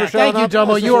 Domo, Yeah, for showing thank you, up.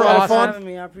 Domo. This You was were a lot of Thanks for fun. having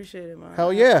me. I appreciate it, man.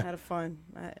 Hell yeah. I had fun.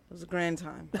 It was a grand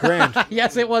time. Grand.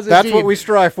 Yes, it was. That's indeed. what we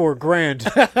strive for. Grand.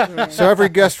 So every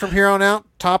guest from here on out,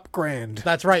 top grand.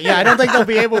 That's right. Yeah, I don't think they'll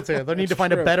be able to. They'll need to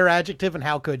find a better adjective, and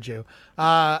how could you?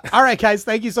 All right, guys,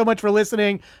 thank you so much for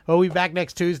listening. We'll be back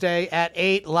next Tuesday at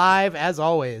 8 live, as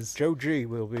always. Joe G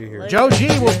will be here. Joe G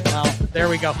will. Well, there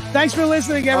we go. Thanks for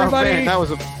listening, everybody. Oh, man, that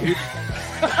was a.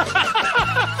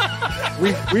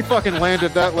 we fucking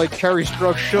landed that like Kerry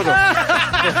Strug should have.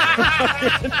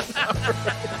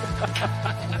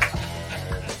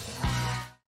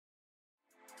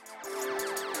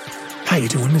 How you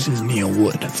doing? This is Neil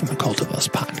Wood from the Cult of Us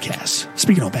podcast,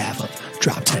 speaking on behalf of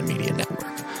Drop 10 Media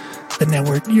Network, the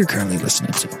network you're currently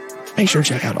listening to. Make sure to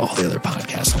check out all the other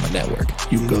podcasts on the network.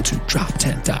 You can go to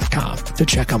drop10.com to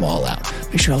check them all out.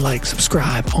 Make sure to like,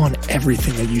 subscribe on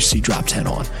everything that you see Drop 10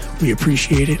 on. We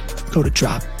appreciate it. Go to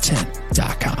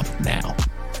drop10.com now.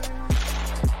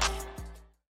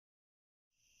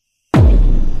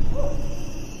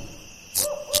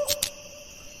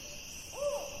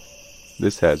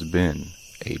 This has been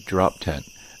a Drop Tent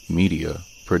Media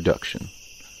production.